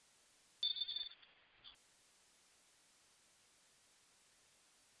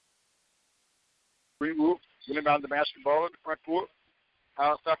 Greenwood will inbound the basketball in the front court.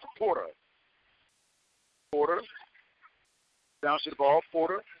 Outside to Porter. Porter down to the ball.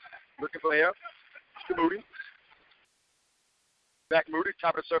 Porter looking for air. To Moody. Back Moody,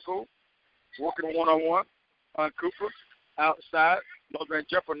 top of the circle. Working one-on-one on Cooper. Outside. Low-range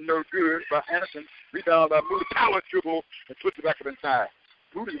jumper, no good by Anderson. Rebound by Moody. Power dribble and puts it back up inside.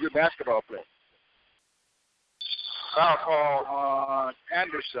 Moody's a good basketball player. Foul call on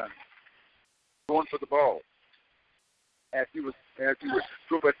Anderson. Going for the ball. As he was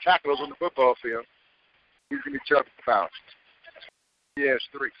doing tackles on the football field, he's going to be charged with foul. He has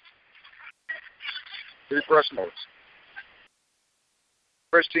 3. 3 personals.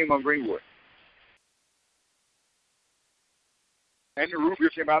 First team on Greenwood. And the Rubio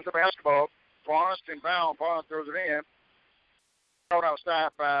came out the basketball. Barnes inbound. Barnes throws it in. Caught outside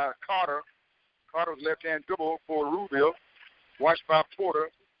by Carter. Carter's left-hand dribble for Rubio. Watched by Porter.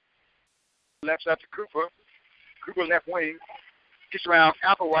 Left side to Cooper. Cooper left wing. Gets around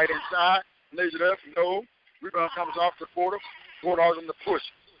Applewhite inside. Lays it up. No. Rebound comes off to Porter. Bulldogs on the push.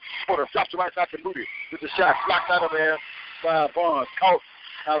 Porter drops it right side to Moody with the shot. Blocked out of there by Barnes. Caught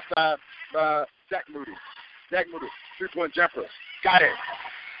outside by Zach Moody. Zach Moody. 3-point jumper. Got it.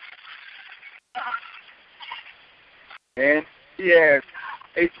 And he has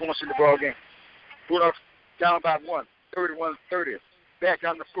 8 points in the ball game. Bulldogs down by 1. 31-30. Back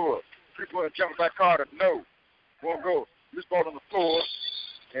on the floor. 3-point jumper by Carter. No. Won't go. This ball on the floor.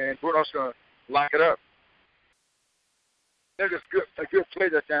 And Bulldogs going to lock it up. There's a good play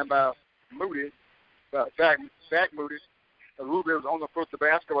that time by Moody. Back Moody. Rubio was on the foot of the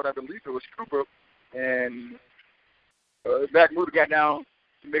basketball. I believe it was Cooper. And back Moody got down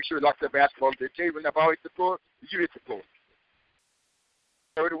to make sure he locked the basketball. They tell you when that ball hits the floor, you hit the floor.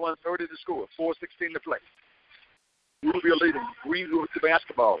 31-30 to score. 4:16 to play. Rubio leading. Greenwood with the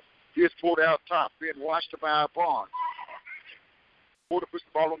basketball. Here's pulled out top, being watched by Barnes. Porter puts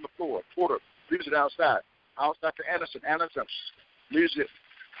the ball on the floor. Porter leaves it outside. Outside to Anderson. Anderson leaves it.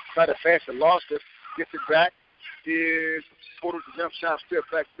 Tried to pass it, lost it. Gets it back. Here's Porter's jump shot, step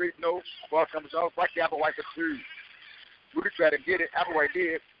back, straight, no. Ball comes off. Right to Applewhite for 2. Moody tried to get it. Applewhite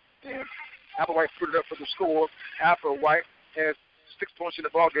did. And Applewhite put it up for the score. Applewhite has 6 points in the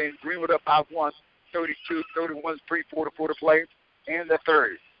ball game. Greenwood up by 1. 32-31, 3:44 to play. And the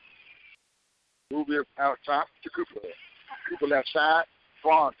third. Rubio out top to Cooper. Cooper left side.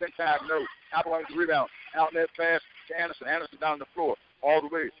 Barnes, 10 time, no. Applewhite rebound. Outlet pass to Anderson. Anderson down the floor all the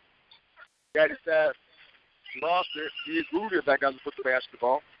way. Got his side. Lost it. He's Rubio back on the foot of the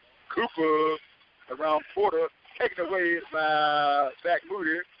basketball. Cooper around Porter. Taken away by Zach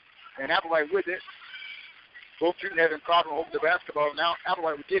Moody. And Applewhite with it. Both teams having problem over the basketball. Now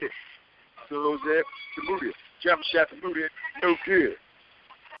Applewhite will get it. So there to Moody. Jump shot to Moody. No good.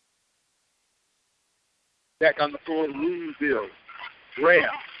 Back on the floor, Louisville. Graham.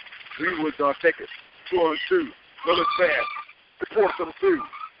 Greenwood's going to take it. 2-on-2. Another pass. Porter for the 2.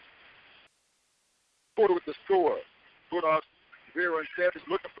 Porter with the score. Bulldogs 0-7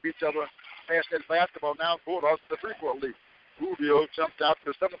 looking for each other. Pass that basketball. Now Bulldogs with the 3-point lead. Rubio jumped out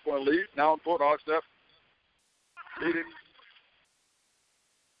to the 7-point lead. Now Bulldogs up. Leading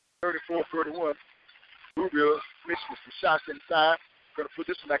 34-31. Rubio misses the shots inside. going to put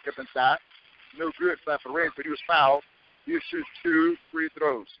this one back up inside. No good by Perez, but he was fouled. He shoots 2 free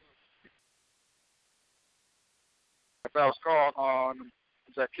throws. A foul's called on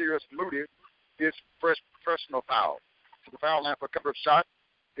Zacchaeus Moody, his first personal foul. So the foul line for a couple of shots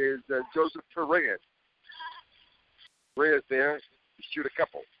is Joseph Perez. Perez there to shoot a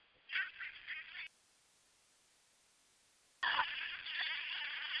couple.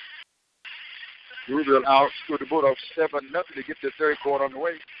 Louisville outscored the Bulldogs 7-0 to get the third quarter on the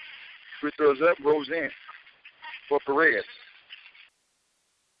way. Free throws up, rolls in for Perez.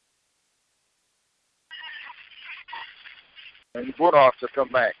 And the Bulldogs have come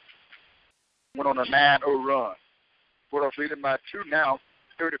back. Went on a 9-0 run. Bulldogs leading by 2 now,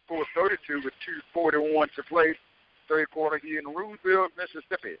 34-32 with 2:41 to play. Third quarter here in Louisville,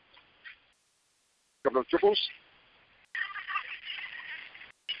 Mississippi. Couple of triples.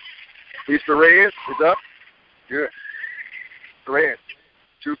 Here's Perez. He's up. Good. Perez.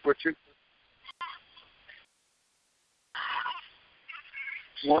 2 for 2.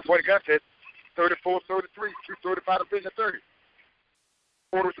 1 point contest. 34-33. 2:35 to finish the 30.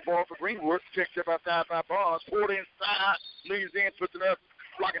 Porter with the ball for Greenwood. Picked up outside by Barnes. Porter inside. Leans in. Puts it up.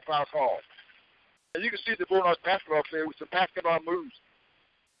 Blocking foul call. And you can see the Bulldogs basketball player with some basketball moves.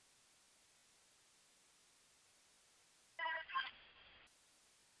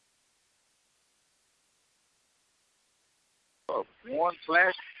 One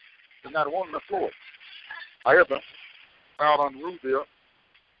flash, there's not one on the floor. However, foul on Louisville.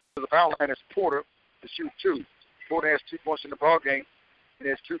 The foul line is Porter to shoot 2. Porter has 2 points in the ball game and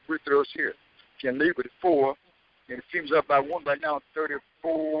has 2 free throws here. Can leave it at 4, and it seems up by 1 right now.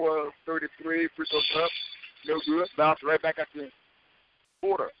 34-33. Free throws up, no good. Bounce right back out to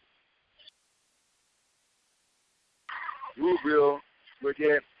Porter. Louisville will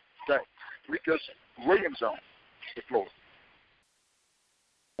get Rikus Williams on the floor.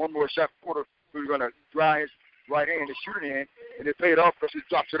 One more shot for Porter, who's going to drive his right hand and shoot it in, and it paid off because he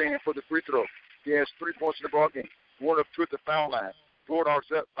drops it in for the free throw. He has 3 points in the ball game. 1 of 2 at the foul line.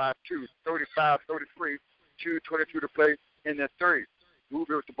 Bulldogs up by 2, 35-33, 2:22 to play in the third.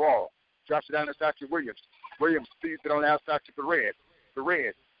 Louisville with the ball. Drops it down inside to Williams. Williams feeds it on the outside to Perez.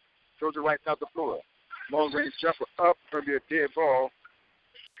 Perez throws it right out the floor. Long range jumper up from the dead ball.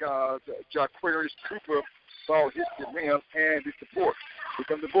 Jaquarius Cooper ball hits the rim and it's the port. Here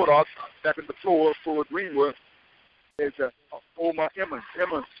comes the Bulldogs back on the floor for Greenwood. There's Omar Emmons.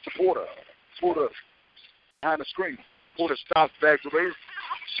 Emmons to Porter. Porter behind the screen. Porter stops, bags away,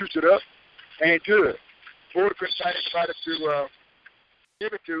 shoots it up, and good. Porter couldn't find anybody to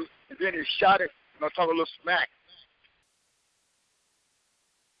give it to, and then he shot it, and I'll talk a little smack.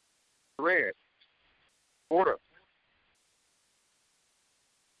 Red. Porter.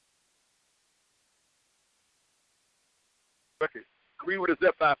 Greenwood is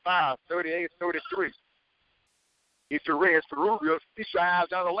up by 5, 38-33. It's Perez for Rubio. He drives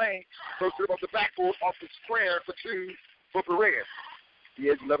down the lane, throws it off the backboard, off the square for 2 for Perez. He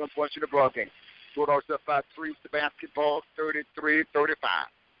has 11 points in the ball game. Bulldogs up by 3 to basketball, 33-35.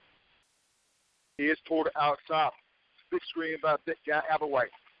 Here's Porter out top. Big screen by big guy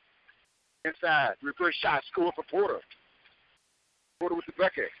Applewhite. Inside, reverse shot, score for Porter. Porter with the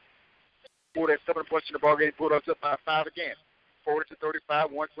bucket. Porter has 7 points in the ball game. Bulldogs up by 5 again. 40-35,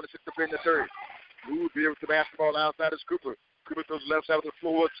 1:26 to play in the third. Louisville with the basketball outside is Cooper. Cooper throws the left side of the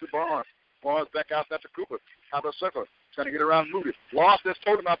floor to Barnes. Barnes back outside to Cooper. Out of the circle. Trying to get around Moody. Lost this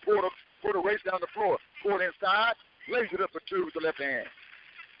total by Porter. Porter races down the floor. Porter inside. Lays it up for 2 with the left hand.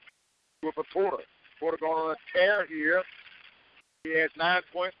 Good for Porter. Porter going on a tear here. He has 9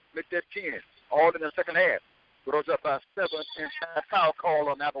 points. Make that 10. All in the second half. Bulldogs up by 7. And a foul call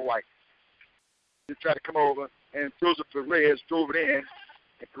on Applewhite. He tried to come over and throws it to Perez. Drove it in.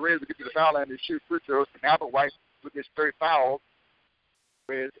 And Perez will get to the foul line and shoot free throws. And Applewhite with his third foul.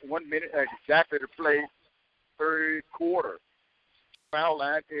 With 1 minute exactly to play. Third quarter. Foul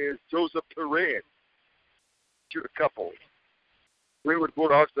line is Joseph Perez. Shoot a couple. Greenwood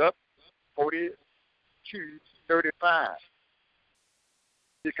Bulldogs up 42-35.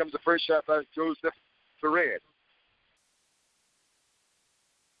 Here comes the first shot by Joseph Perez.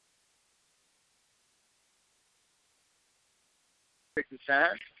 Takes the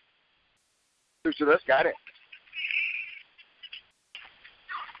time. Shoots it up. Got it.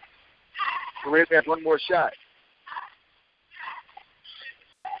 Perez has 1 more shot.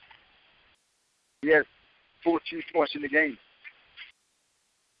 He has 14 points in the game.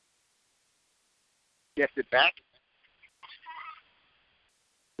 Gets it back.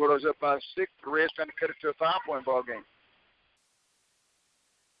 Bulldogs up by 6. Perez trying to cut it to a 5-point ball game.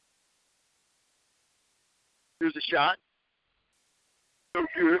 Here's the shot. no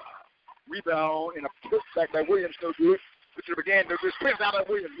good. Rebound and a putback by Williams, no good. Which began no good. Spins out of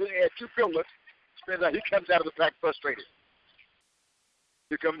Williams. Williams had two fielders. Spins out. He comes out of the pack frustrated.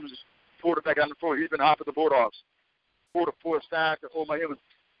 Here comes Porter back on the floor. He's been hot for the Bulldogs. Porter side to Omar Emmons.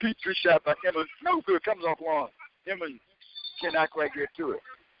 Petrie shot by Emmons. No good. Comes off long. Emmons cannot quite get to it.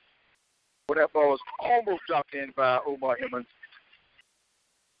 But that ball was almost dropped in by Omar Emmons.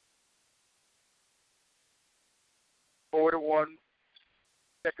 41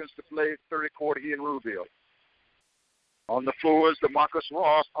 seconds to play, 30 quarter here in Louisville. On the floor is DeMarcus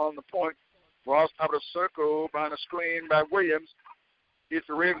Ross on the point. Ross out of the circle behind a screen by Williams. It's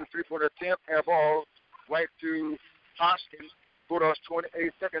the Ravens' three-point attempt. Air ball right to Hoskins. Bulldogs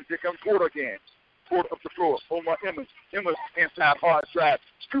 28 seconds. Here comes Porter again. Porter up the floor. Omar Emmons. Emmons inside hard drive.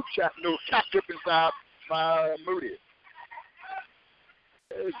 Scoop shot. No. Catch up inside by Moody.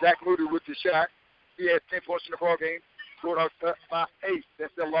 Zach Moody with the shot. He had 10 points in the ball game. Bulldogs up by 8.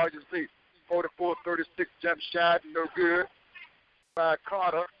 That's their largest lead. 44-36 jump shot. No good by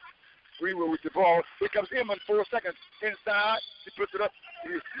Carter. Greenwood with the ball. Here comes Emmons, 4 seconds. Inside. He puts it up.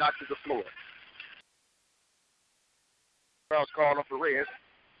 He's knocked to the floor. Foul's called on Perez.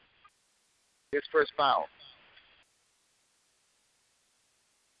 His first foul.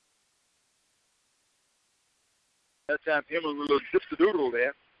 That time Emmons was a little dip-the-doodle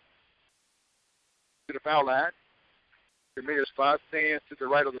there. To the foul line. He made a spot, stands to the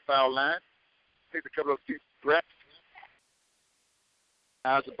right of the foul line. Takes a couple of deep breaths.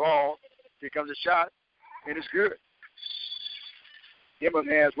 Has the ball. Here comes a shot, and it's good. Emmons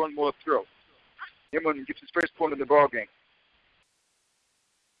has one more throw. Emmons gets his first point in the ball game.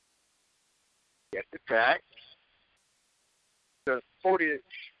 Gets the tag. The 45-36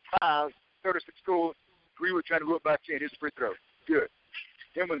 score. Greenwood trying to go up by 10. His free throw. Good.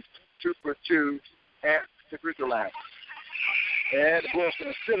 Emmons 2 for 2 at the free throw line. And the Bulls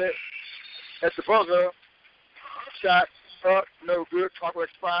going to steal it at the buzzer. Shot up, no good. Clock will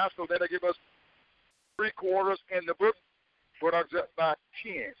expire, so that'll give us 3 quarters in the book. Bulldogs up by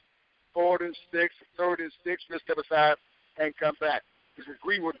 10. 46-36. Let's step aside and come back. This is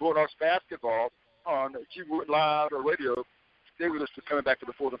Greenwood Bulldogs basketball on G-Wood Live or radio. Stay with us for coming back to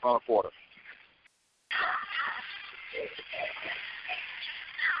the fourth and final quarter.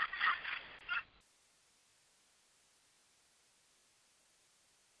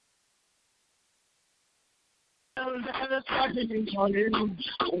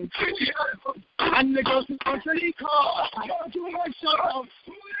 And the girls are pretty cool. Do myself.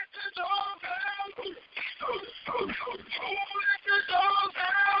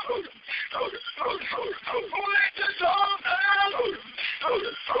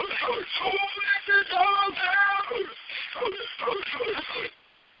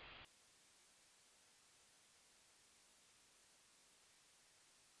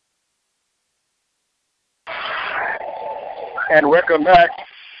 And welcome back.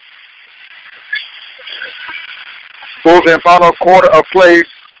 Fourth and final quarter of play.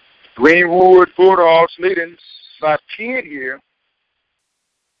 Greenwood Bulldogs leading by 10 here.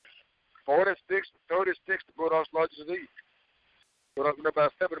 46-36, the Bulldogs largest lead. Bulldogs went up by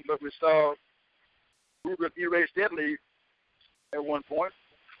 7, but we saw Louisville erase that lead at one point.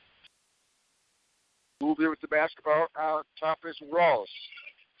 Louisville with the basketball. Out top is Ross.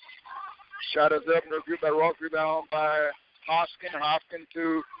 Shot is up, no good by Ross. Rebound by Hoskin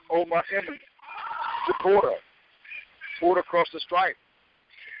to Omar Emmons. To Porter. Porter across the stripe.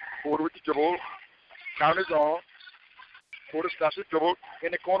 Porter with the dribble. Count is on. Porter stops the dribble.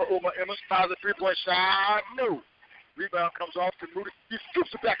 In the corner, Omar Emmons fires a three-point shot. No. Rebound comes off to Moody. He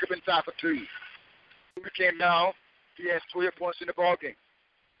scoops it back up inside for 2. Moody came down. He has 12 points in the ballgame.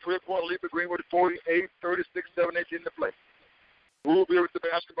 12-point lead for Greenwood, 48-36, 7-8 in the play. Louisville with the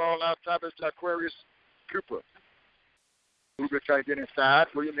basketball now. Top is Aquarius Cooper. Louisville trying to get inside.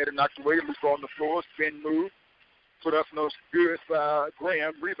 William had it knocked away. Loose ball on the floor. Spin move. Put up no good by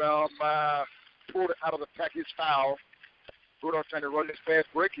Graham. Rebound by Porter out of the package foul. Porter trying to run this fast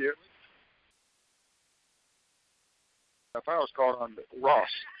break here. The foul is called on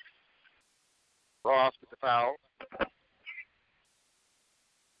Ross. Ross with the foul.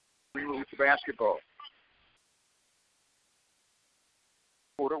 Greenwood with the basketball.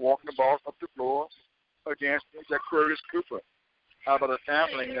 Porter walking the ball up the floor against Curtis Cooper. How about a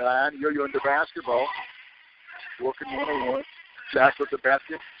tampling line? Yo-yo in the basketball. Working 1-on-1. Jack with the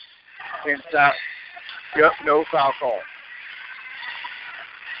basket. Inside. Yep, no foul call.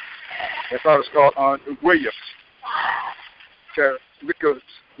 The foul is called on Williams. Rico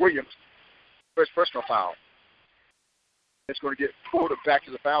Williams. First personal foul. It's going to get Porter back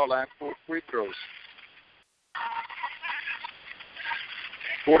to the foul line for free throws.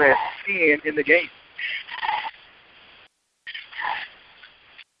 Ford has 10 in the game.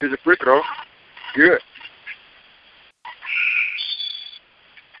 Here's a free throw. Good.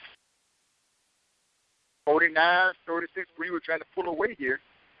 (49-36). Greenwood trying to pull away here.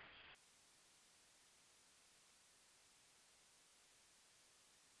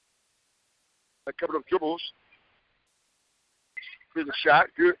 A couple of dribbles. Here's a shot.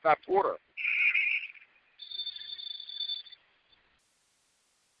 Good by Porter.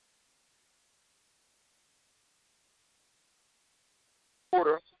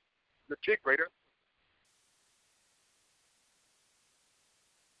 Porter, the kick raider.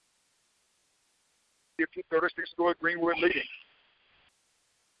 The 36 score, Greenwood leading.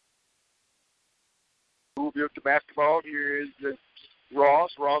 Move up to basketball. Here is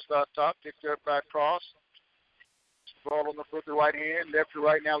Ross. Ross out top, picked up by Cross. Ball on the foot to right hand, left to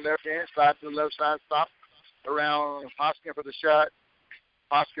right now, left hand, side to the left side, stop around Hoskin for the shot.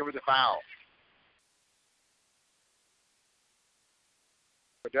 Hoskin with the foul.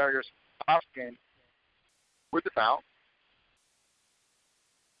 But Darius Hoskin with the foul.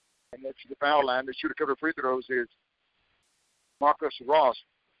 And that's the foul line. The shooter cover free throws is Marcus Ross.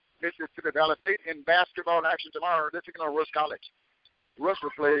 This is to the Dallas State in basketball action tomorrow. They're taking on Rush College. Rush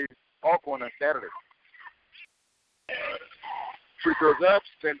will play Alcorn on Saturday. Free throws up,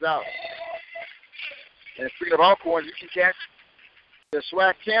 spins out. And speaking of Alcorn, you can catch the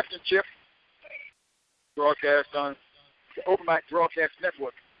SWAC Championship broadcast on the Open Mic Broadcast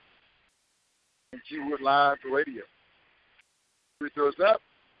Network and G-Wood Live Radio. Free throws up,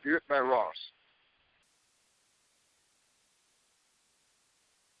 good by Ross.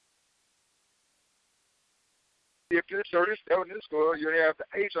 If you're 37 in the score, you have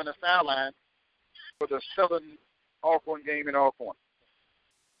the H on the sideline for the Southern Alcorn game in Alcorn.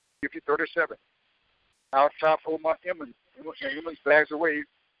 50-37. Out top, Omar Emmons. Emmons bags away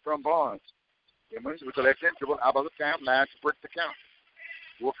from Barnes. Emmons with the left hand dribble out of the time line to break the count.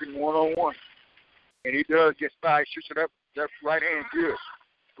 Working one-on-one. And he does get by, shoots it up, that right hand, good.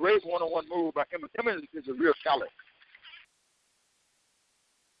 Great one-on-one move by Emmons. Emmons is a real scholar.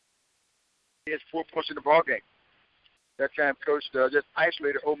 He has 4 points in the ball game. That time, Coach just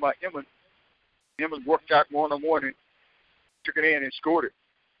isolated Omar Emmons. Emmons worked out one-on-one and took it in and scored it.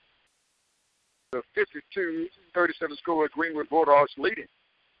 The 52-37 score, Greenwood Bulldogs leading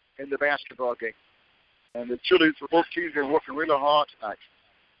in the basketball game. And the cheerleaders for both teams are working really hard tonight.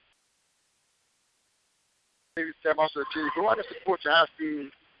 Maybe Sam also to go out and support your high school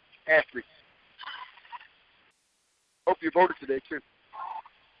athletes. Hope you voted today, too.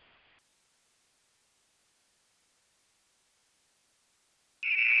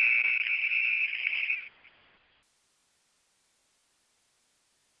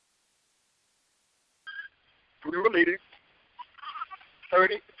 We were leading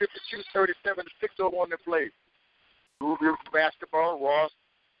 30, 52, 37, 6:01 to play. Louisville basketball. Ross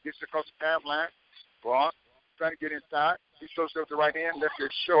gets across the timeline. Ross trying to get inside. He throws it with the right hand, left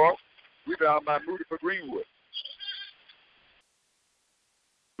it short. Rebound by Moody for Greenwood.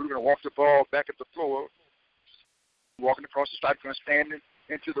 We're going to walk the ball back at the floor. Walking across the side, going to stand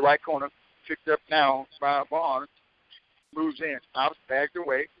into the right corner. Picked up now by Barnes. Moves in. Out, bagged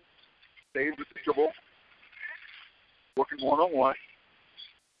away. Stays with the dribble. Working one-on-one.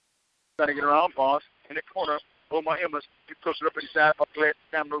 Trying to get around Barnes. In the corner, Omar Emmons. He pushes it up inside. Up left.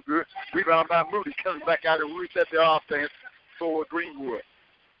 Time no good. Rebound by Moody. Comes back out and reset the offense for Greenwood.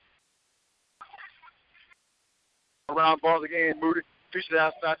 Around Barnes again. Moody. Fishes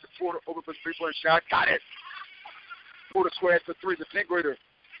outside to Porter. Over for the three-point shot. Got it. Porter squares for three. The 10th grader.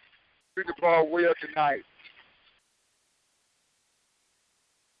 Shoot the ball well tonight.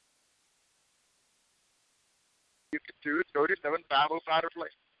 Two, 37, 5:05 to play.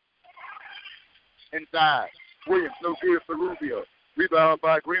 Inside. Williams, no good for Rubio. Rebound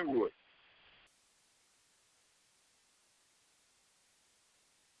by Greenwood.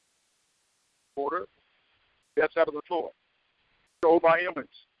 Porter. Left side of the floor. Sold by Emmons.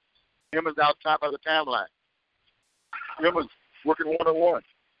 Emmons out top of the timeline. Emmons working one-on-one.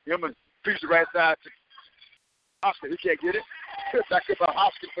 Emmons feeds the right side to Hoskin. He can't get it. Back up by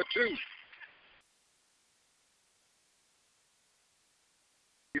Hoskin for two.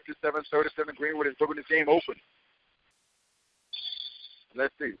 57-37, Greenwood is looking the game open.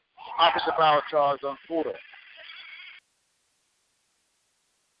 Let's see. Offensive foul charge on Porter.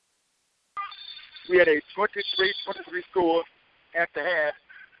 We had a 23-23 score at the half.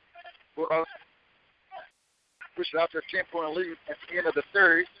 For us, pushing out to a 10-point lead at the end of the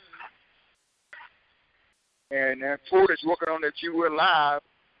third. And Porter's working on that you were live.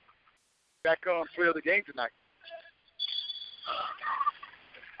 Back on play of the game tonight.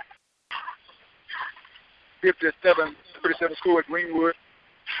 57-37 score at Greenwood.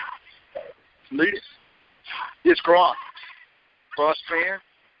 Leading. It's Cross. Cross fan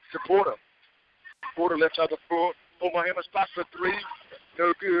to Porter. Porter left side of the floor. Over him a spot for three.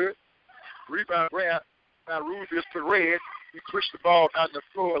 No good. Rebound grab by Rubius Perez. He pushed the ball down the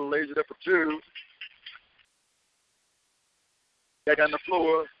floor and lays it up for two. Back on the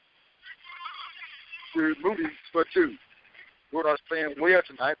floor to Moody for two. Bulldogs playing well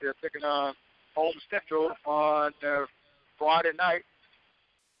tonight. They're taking on Home Central on Friday night.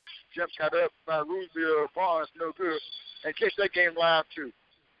 Jump shot up by Roosevelt Barnes, no good. And catch that game live, too.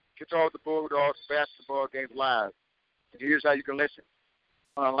 Catch all the Bulldogs basketball games live. And here's how you can listen.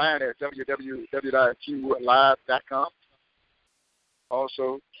 Online at www.qlive.com.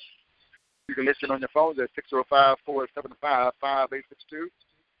 Also, you can listen on your phones at 605-475-5862.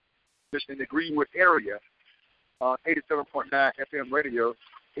 Listening to Greenwood area on 87.9 FM radio,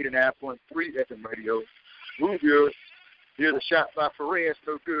 89.3 FM radio. Roosevelt, here's a shot by Perez,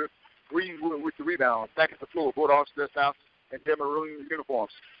 no good. Greenwood with the rebound. Back at the floor. Bulldogs to the south and their maroon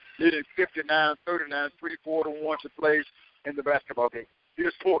uniforms. Leading 59-39, 3-4-1 to play in the basketball game.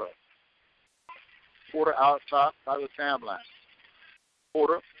 Here's Porter. Porter out top by the timeline.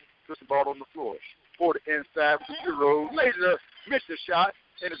 Porter puts the ball on the floor. Porter inside with the road. Lays it up. Missed the shot.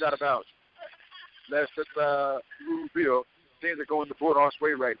 And is out of bounds. That's just Louisville. Things are going the Bulldogs'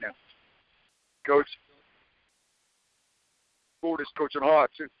 way right now. Coach. Porter's coaching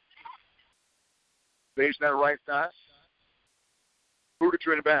hard, too. Base that right side. Booty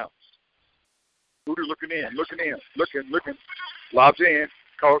training bounds. Booty looking in. Lobs in.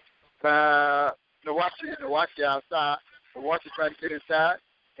 Caught by Nowacki outside. Nowacki trying to get inside.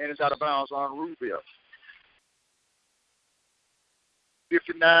 And it's out of bounds on Rubio.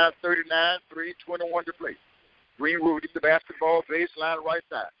 59-39, 3:21 to play. Greenwood gets the basketball, baseline right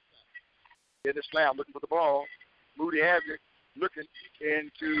side. In the slam, looking for the ball. Moody has it, looking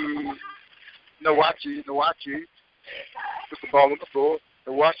into Nowacki. Puts the ball on the floor.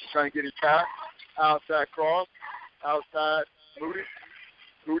 Nowacki trying to get inside. Outside cross. Outside Moody.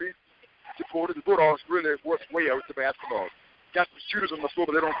 Supported. The Bulldogs really work way out with the basketball. Got some shooters on the floor,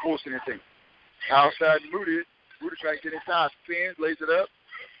 but they don't force anything. Outside Moody trying to get inside. Spins, lays it up.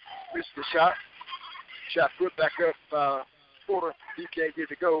 Misses the shot. Shot put back up. Porter, he can't get it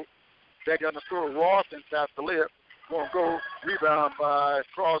to go. Back down the floor. Ross inside the lip. Won't go. Rebound by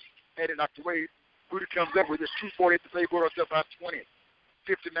Cross. Had it knocked away. Moody comes up with his 2:40 to play. Bulldogs up by 20.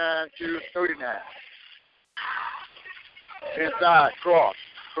 59-39. Inside, Cross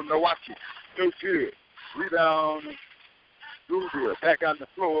from Nowacki. No good. Rebound. Louisville back on the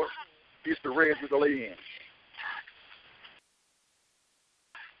floor. He's the Reds with the lay-in.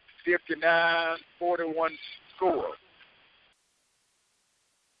 59-41 score.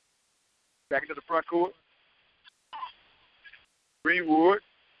 Back into the front court. Greenwood.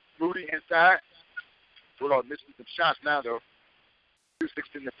 Moody inside. Bulldogs missing some shots now, though.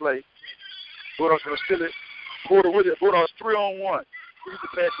 2:16 to play. Bulldogs going to steal it. Porter with it. Bulldogs 3-on-1. He's the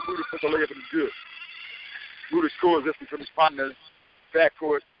pass to Moody for the layup and it's good. Moody scores this one from his partner.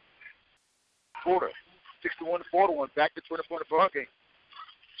 Backcourt. Porter. 61-41. Back to 20-point ball game.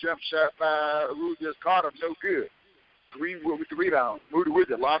 Jump shot by Rudius Carter. No good. Greenwood with the rebound. Moody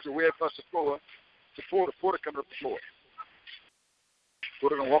with it. Lobs away across the floor. To Porter. Porter coming up the floor.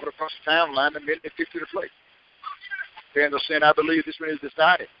 Porter going to walk it across the timeline. A minute and 50 to play. Fans are saying, I believe this one is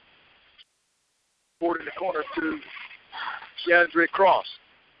decided. Porter in the corner to Keandre Cross.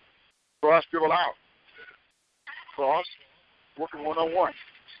 Cross dribble out. Cross working one-on-one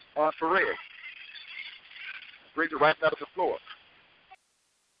on Perez. Brings it right out of the floor.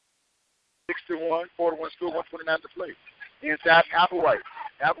 61, 41 score, 129 to play. Inside Applewhite.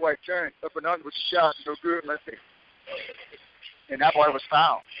 Applewhite turned up and under with a shot. No good. Let's see. And Applewhite was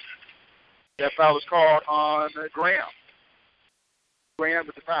fouled. That foul was called on Graham. Graham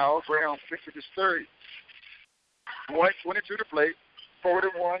with the foul. Graham fixed his third. 1:22 to play.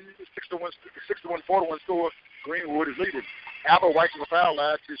 41, 41 score. Greenwood is leading. Applewhite to the foul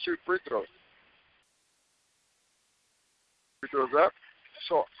line to shoot free throws. Free throws up.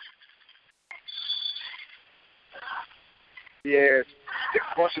 Short. He has 6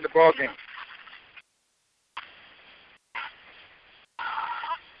 points in the ball game.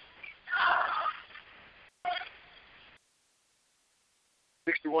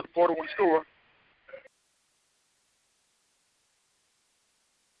 (61-41) score.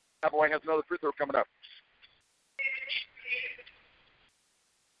 Applewhite has another free throw coming up.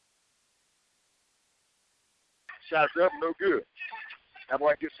 Shots up, no good.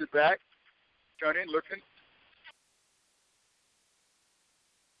 Applewhite gets it back. Turning, looking.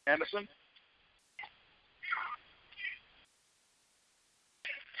 Anderson.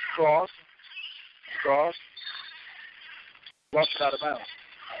 cross. Lost it out of bounds.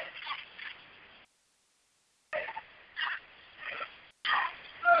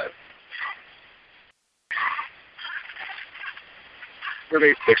 With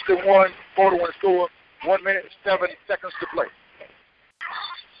a 61-41 score, 1 minute, 7 seconds to play.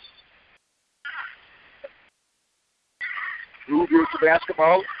 Rubio to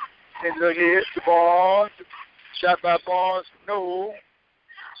basketball. In the head to Barnes. Shot by Barnes. No.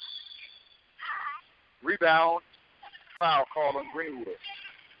 Rebound. Foul call on Greenwood.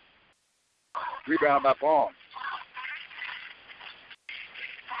 Rebound by Barnes.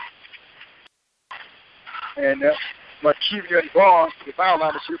 And McKeever and Barnes to the foul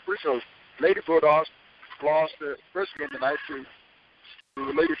line to shoot free throws. Lady Bulldogs lost the first game tonight to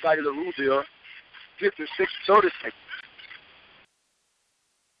the Lady Tigers of Rubio. 56-36.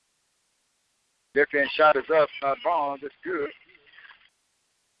 Left-hand shot is up by Barnes. It's good.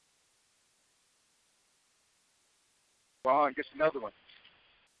 Barnes gets another one.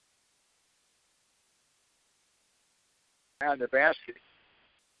 Down the basket.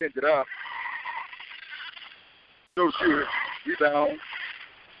 Sends it up. So good. Rebound.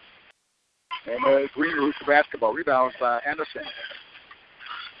 And Greenwood to basketball. Rebounds by Anderson.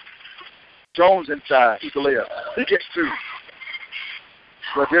 Jones inside. Eagalea. He gets two.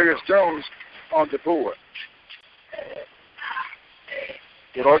 But Darius Jones on the board.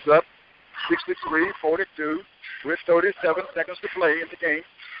 It goes up 63-42 with 37 seconds to play in the game.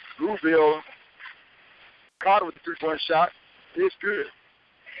 Louisville Carter with the three-point shot is good.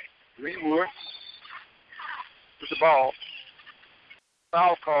 Greenwood with the ball.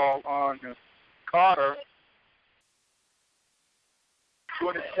 Foul call on Carter.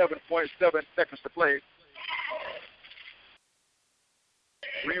 27.7 seconds to play.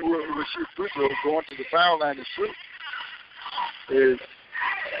 Greenwood, who will shoot free throws, going to the foul line to shoot.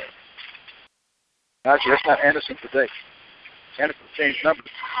 Actually, that's not Anderson today. Anderson changed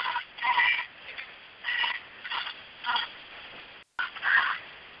numbers.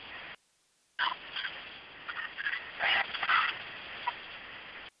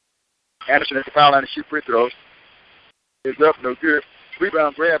 Anderson at the foul line to shoot free throws. Is up, no good.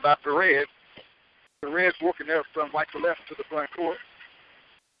 Rebound grab by Perez. Perez working there from right to left to the front court.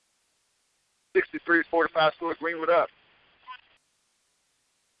 63-45 score, Greenwood up.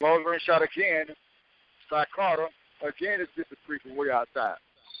 Long range shot again by Carter. Again, it's just a three from way outside.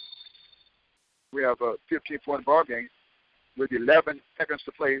 We have a 15-point ball game with 11 seconds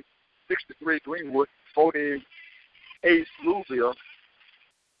to play. 63 Greenwood, 48 Louisville.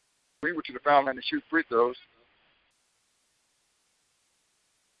 Greenwood to the foul line to shoot free throws.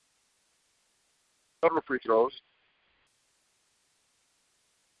 Total free throws.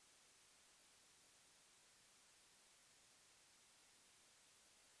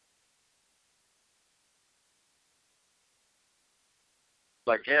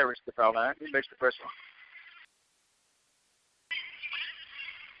 Like Harris, the foul line. He makes the first one.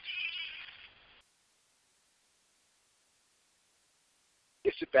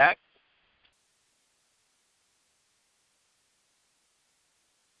 Gets it back.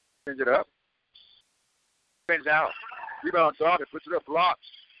 Sends it up. Spins out. Rebound Dobbin. Puts it up.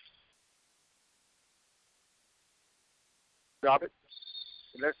 Blocks. Dobbin.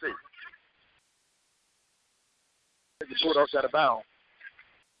 And let's see. The Bulldogs out of bounds.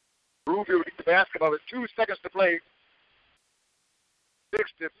 Rubio will get the basketball with 2 seconds to play.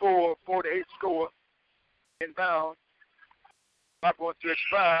 64-48 score. Inbound. Not going to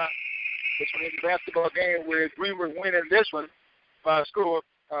expire. This one is the basketball game with Greenwood winning this one by a score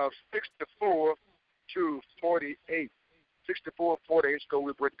of 64-48. 64-48 score.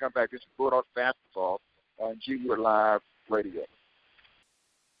 We'll break come back. This is Bulldogs basketball on G-Wood Live Radio.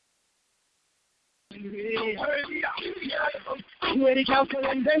 Where the cow come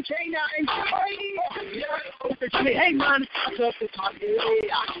and then chain out and hey man, I took the top.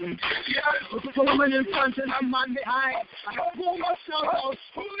 Pull them in front and I'm on behind. I don't go myself out.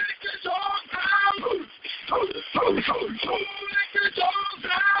 Who let the dog down? Who let the dog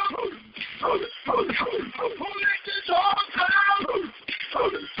down? Who let the dog down?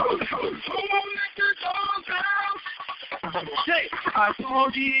 Say, I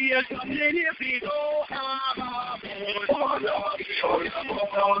told you you're coming if you go. I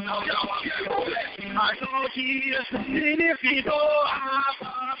told you you're coming if you go.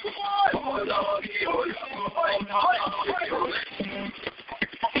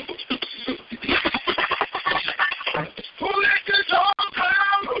 Who let the dog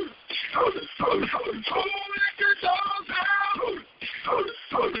down? Who let the dog down? Who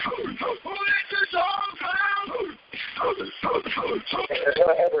let the dog down? It's going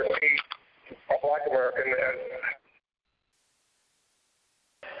to ever be a Black American.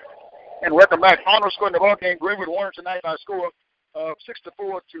 And welcome back. Arnold scored in the ball game. Greenwood won tonight by a score of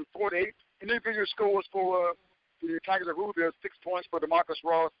 64 to 48. Individual scores for the Tigers of Rubio: 6 points for DeMarcus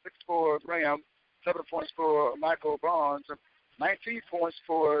Ross, 6 for Graham, 7 points for Michael Barnes, 19 points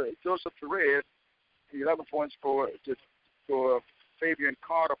for Joseph Perez, 11 points for Fabian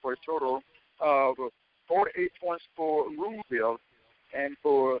Carter, for a total of 48 points for Rubio. And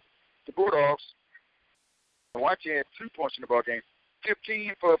for the Bulldogs, Hawaii had 2 points in the ball game.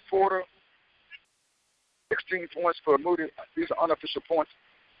 15 for Porter, 16 points for Moody. These are unofficial points.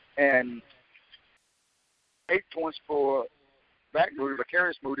 And 8 points for Back Moody,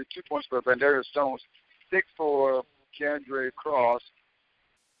 Vicarious Moody, 2 points for Vandarius Jones, 6 for Keandre Cross.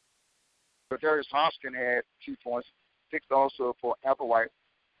 Darius Hoskin had 2 points, 6 also for Applewhite,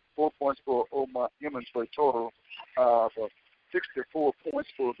 4 points for Omar Emmons, for a total of 64 points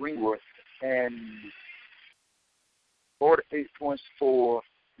for Greenwood, and 48 points for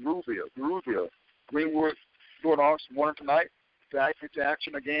Rubio. Greenwood Bulldogs won tonight. Back into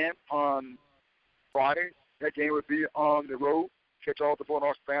action again on Friday. That game would be on the road. Catch all the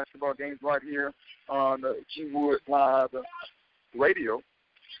Bulldogs basketball games right here on G-Wood Live Radio.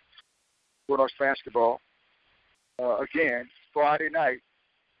 Bulldogs basketball again Friday night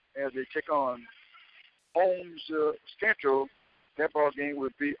as they take on Holmes Central. That ball game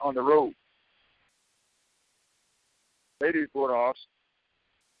would be on the road. Ladies Bulldogs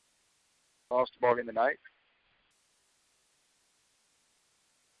lost the ball game tonight.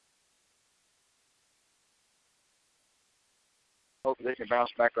 Hopefully they can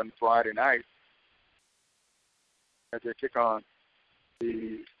bounce back on Friday night as they take on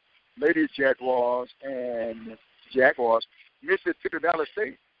the Ladies Jaguars and Jaguars. Mississippi Valley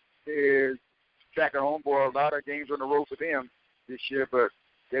State is back at home. Boy, a lot of games on the road for them this year, but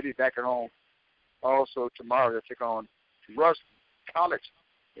they'll be back at home. Also tomorrow they'll take on Rush College,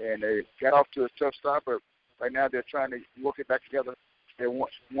 and they got off to a tough start, but right now they're trying to work it back together. They won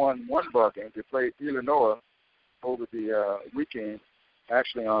one ball game. They played Illinois over the weekend.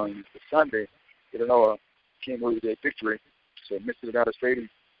 Actually on Sunday, Illinois came over with a victory. So Mississippi Valley State is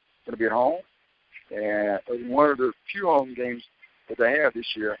going to be at home, and one of the few home games that they have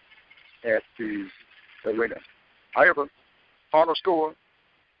this year at the arena. However, final score,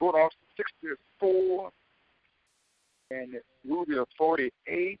 Bulldogs 64 and Rubio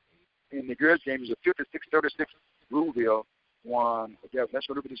 48. And the girls' game is a 56-36. Rubio won. Let's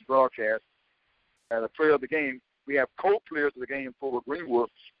go look at this broadcast. The player of the game, we have co-players of the game for Greenwood.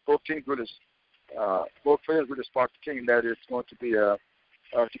 Both players really sparked the team. That is going to be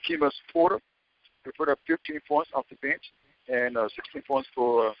Takimas Porter, who put up 15 points off the bench, and 16 points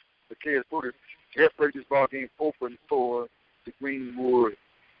for the K.S. Booty. They have played this ball game open for the Greenwood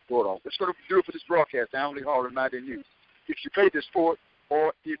Bulldogs. That's going to do it for this broadcast. Downley Hall and 90 News. If you play this sport,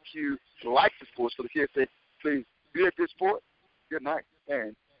 or if you like the sports for the kids, please be a good sport. Good night,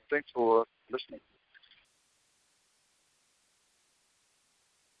 and thanks for listening.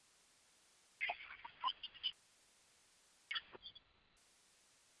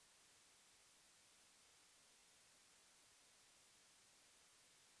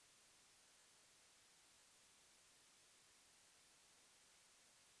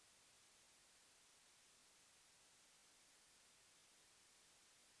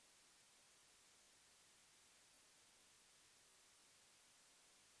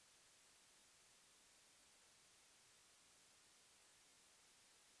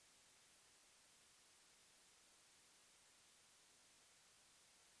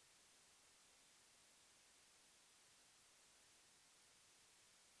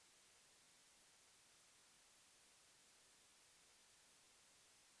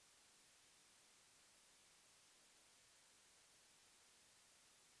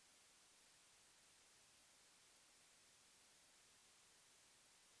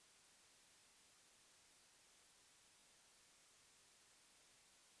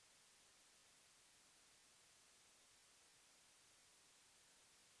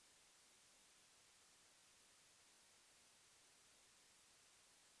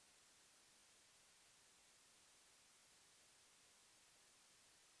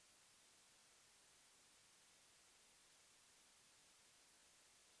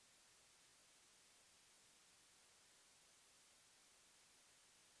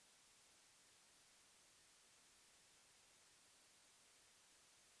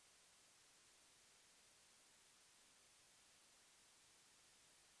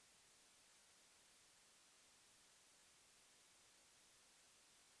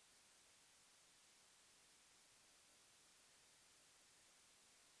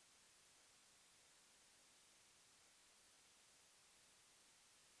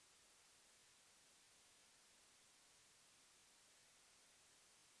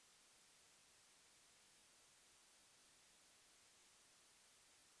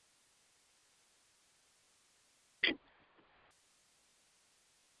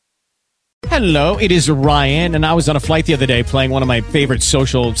 Hello, it is Ryan, and I was on a flight the other day playing one of my favorite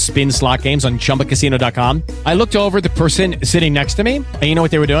social spin slot games on ChumbaCasino.com. I looked over at the person sitting next to me, and you know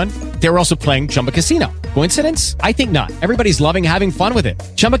what they were doing? They were also playing Chumba Casino. Coincidence? I think not. Everybody's loving having fun with it.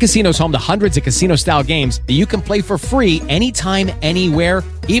 Chumba Casino is home to hundreds of casino-style games that you can play for free anytime, anywhere,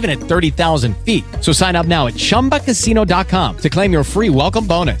 even at 30,000 feet. So sign up now at ChumbaCasino.com to claim your free welcome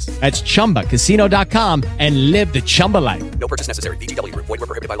bonus. That's ChumbaCasino.com and live the Chumba life. No purchase necessary. VGW Group. Void where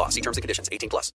prohibited by law. See terms and conditions. 18+.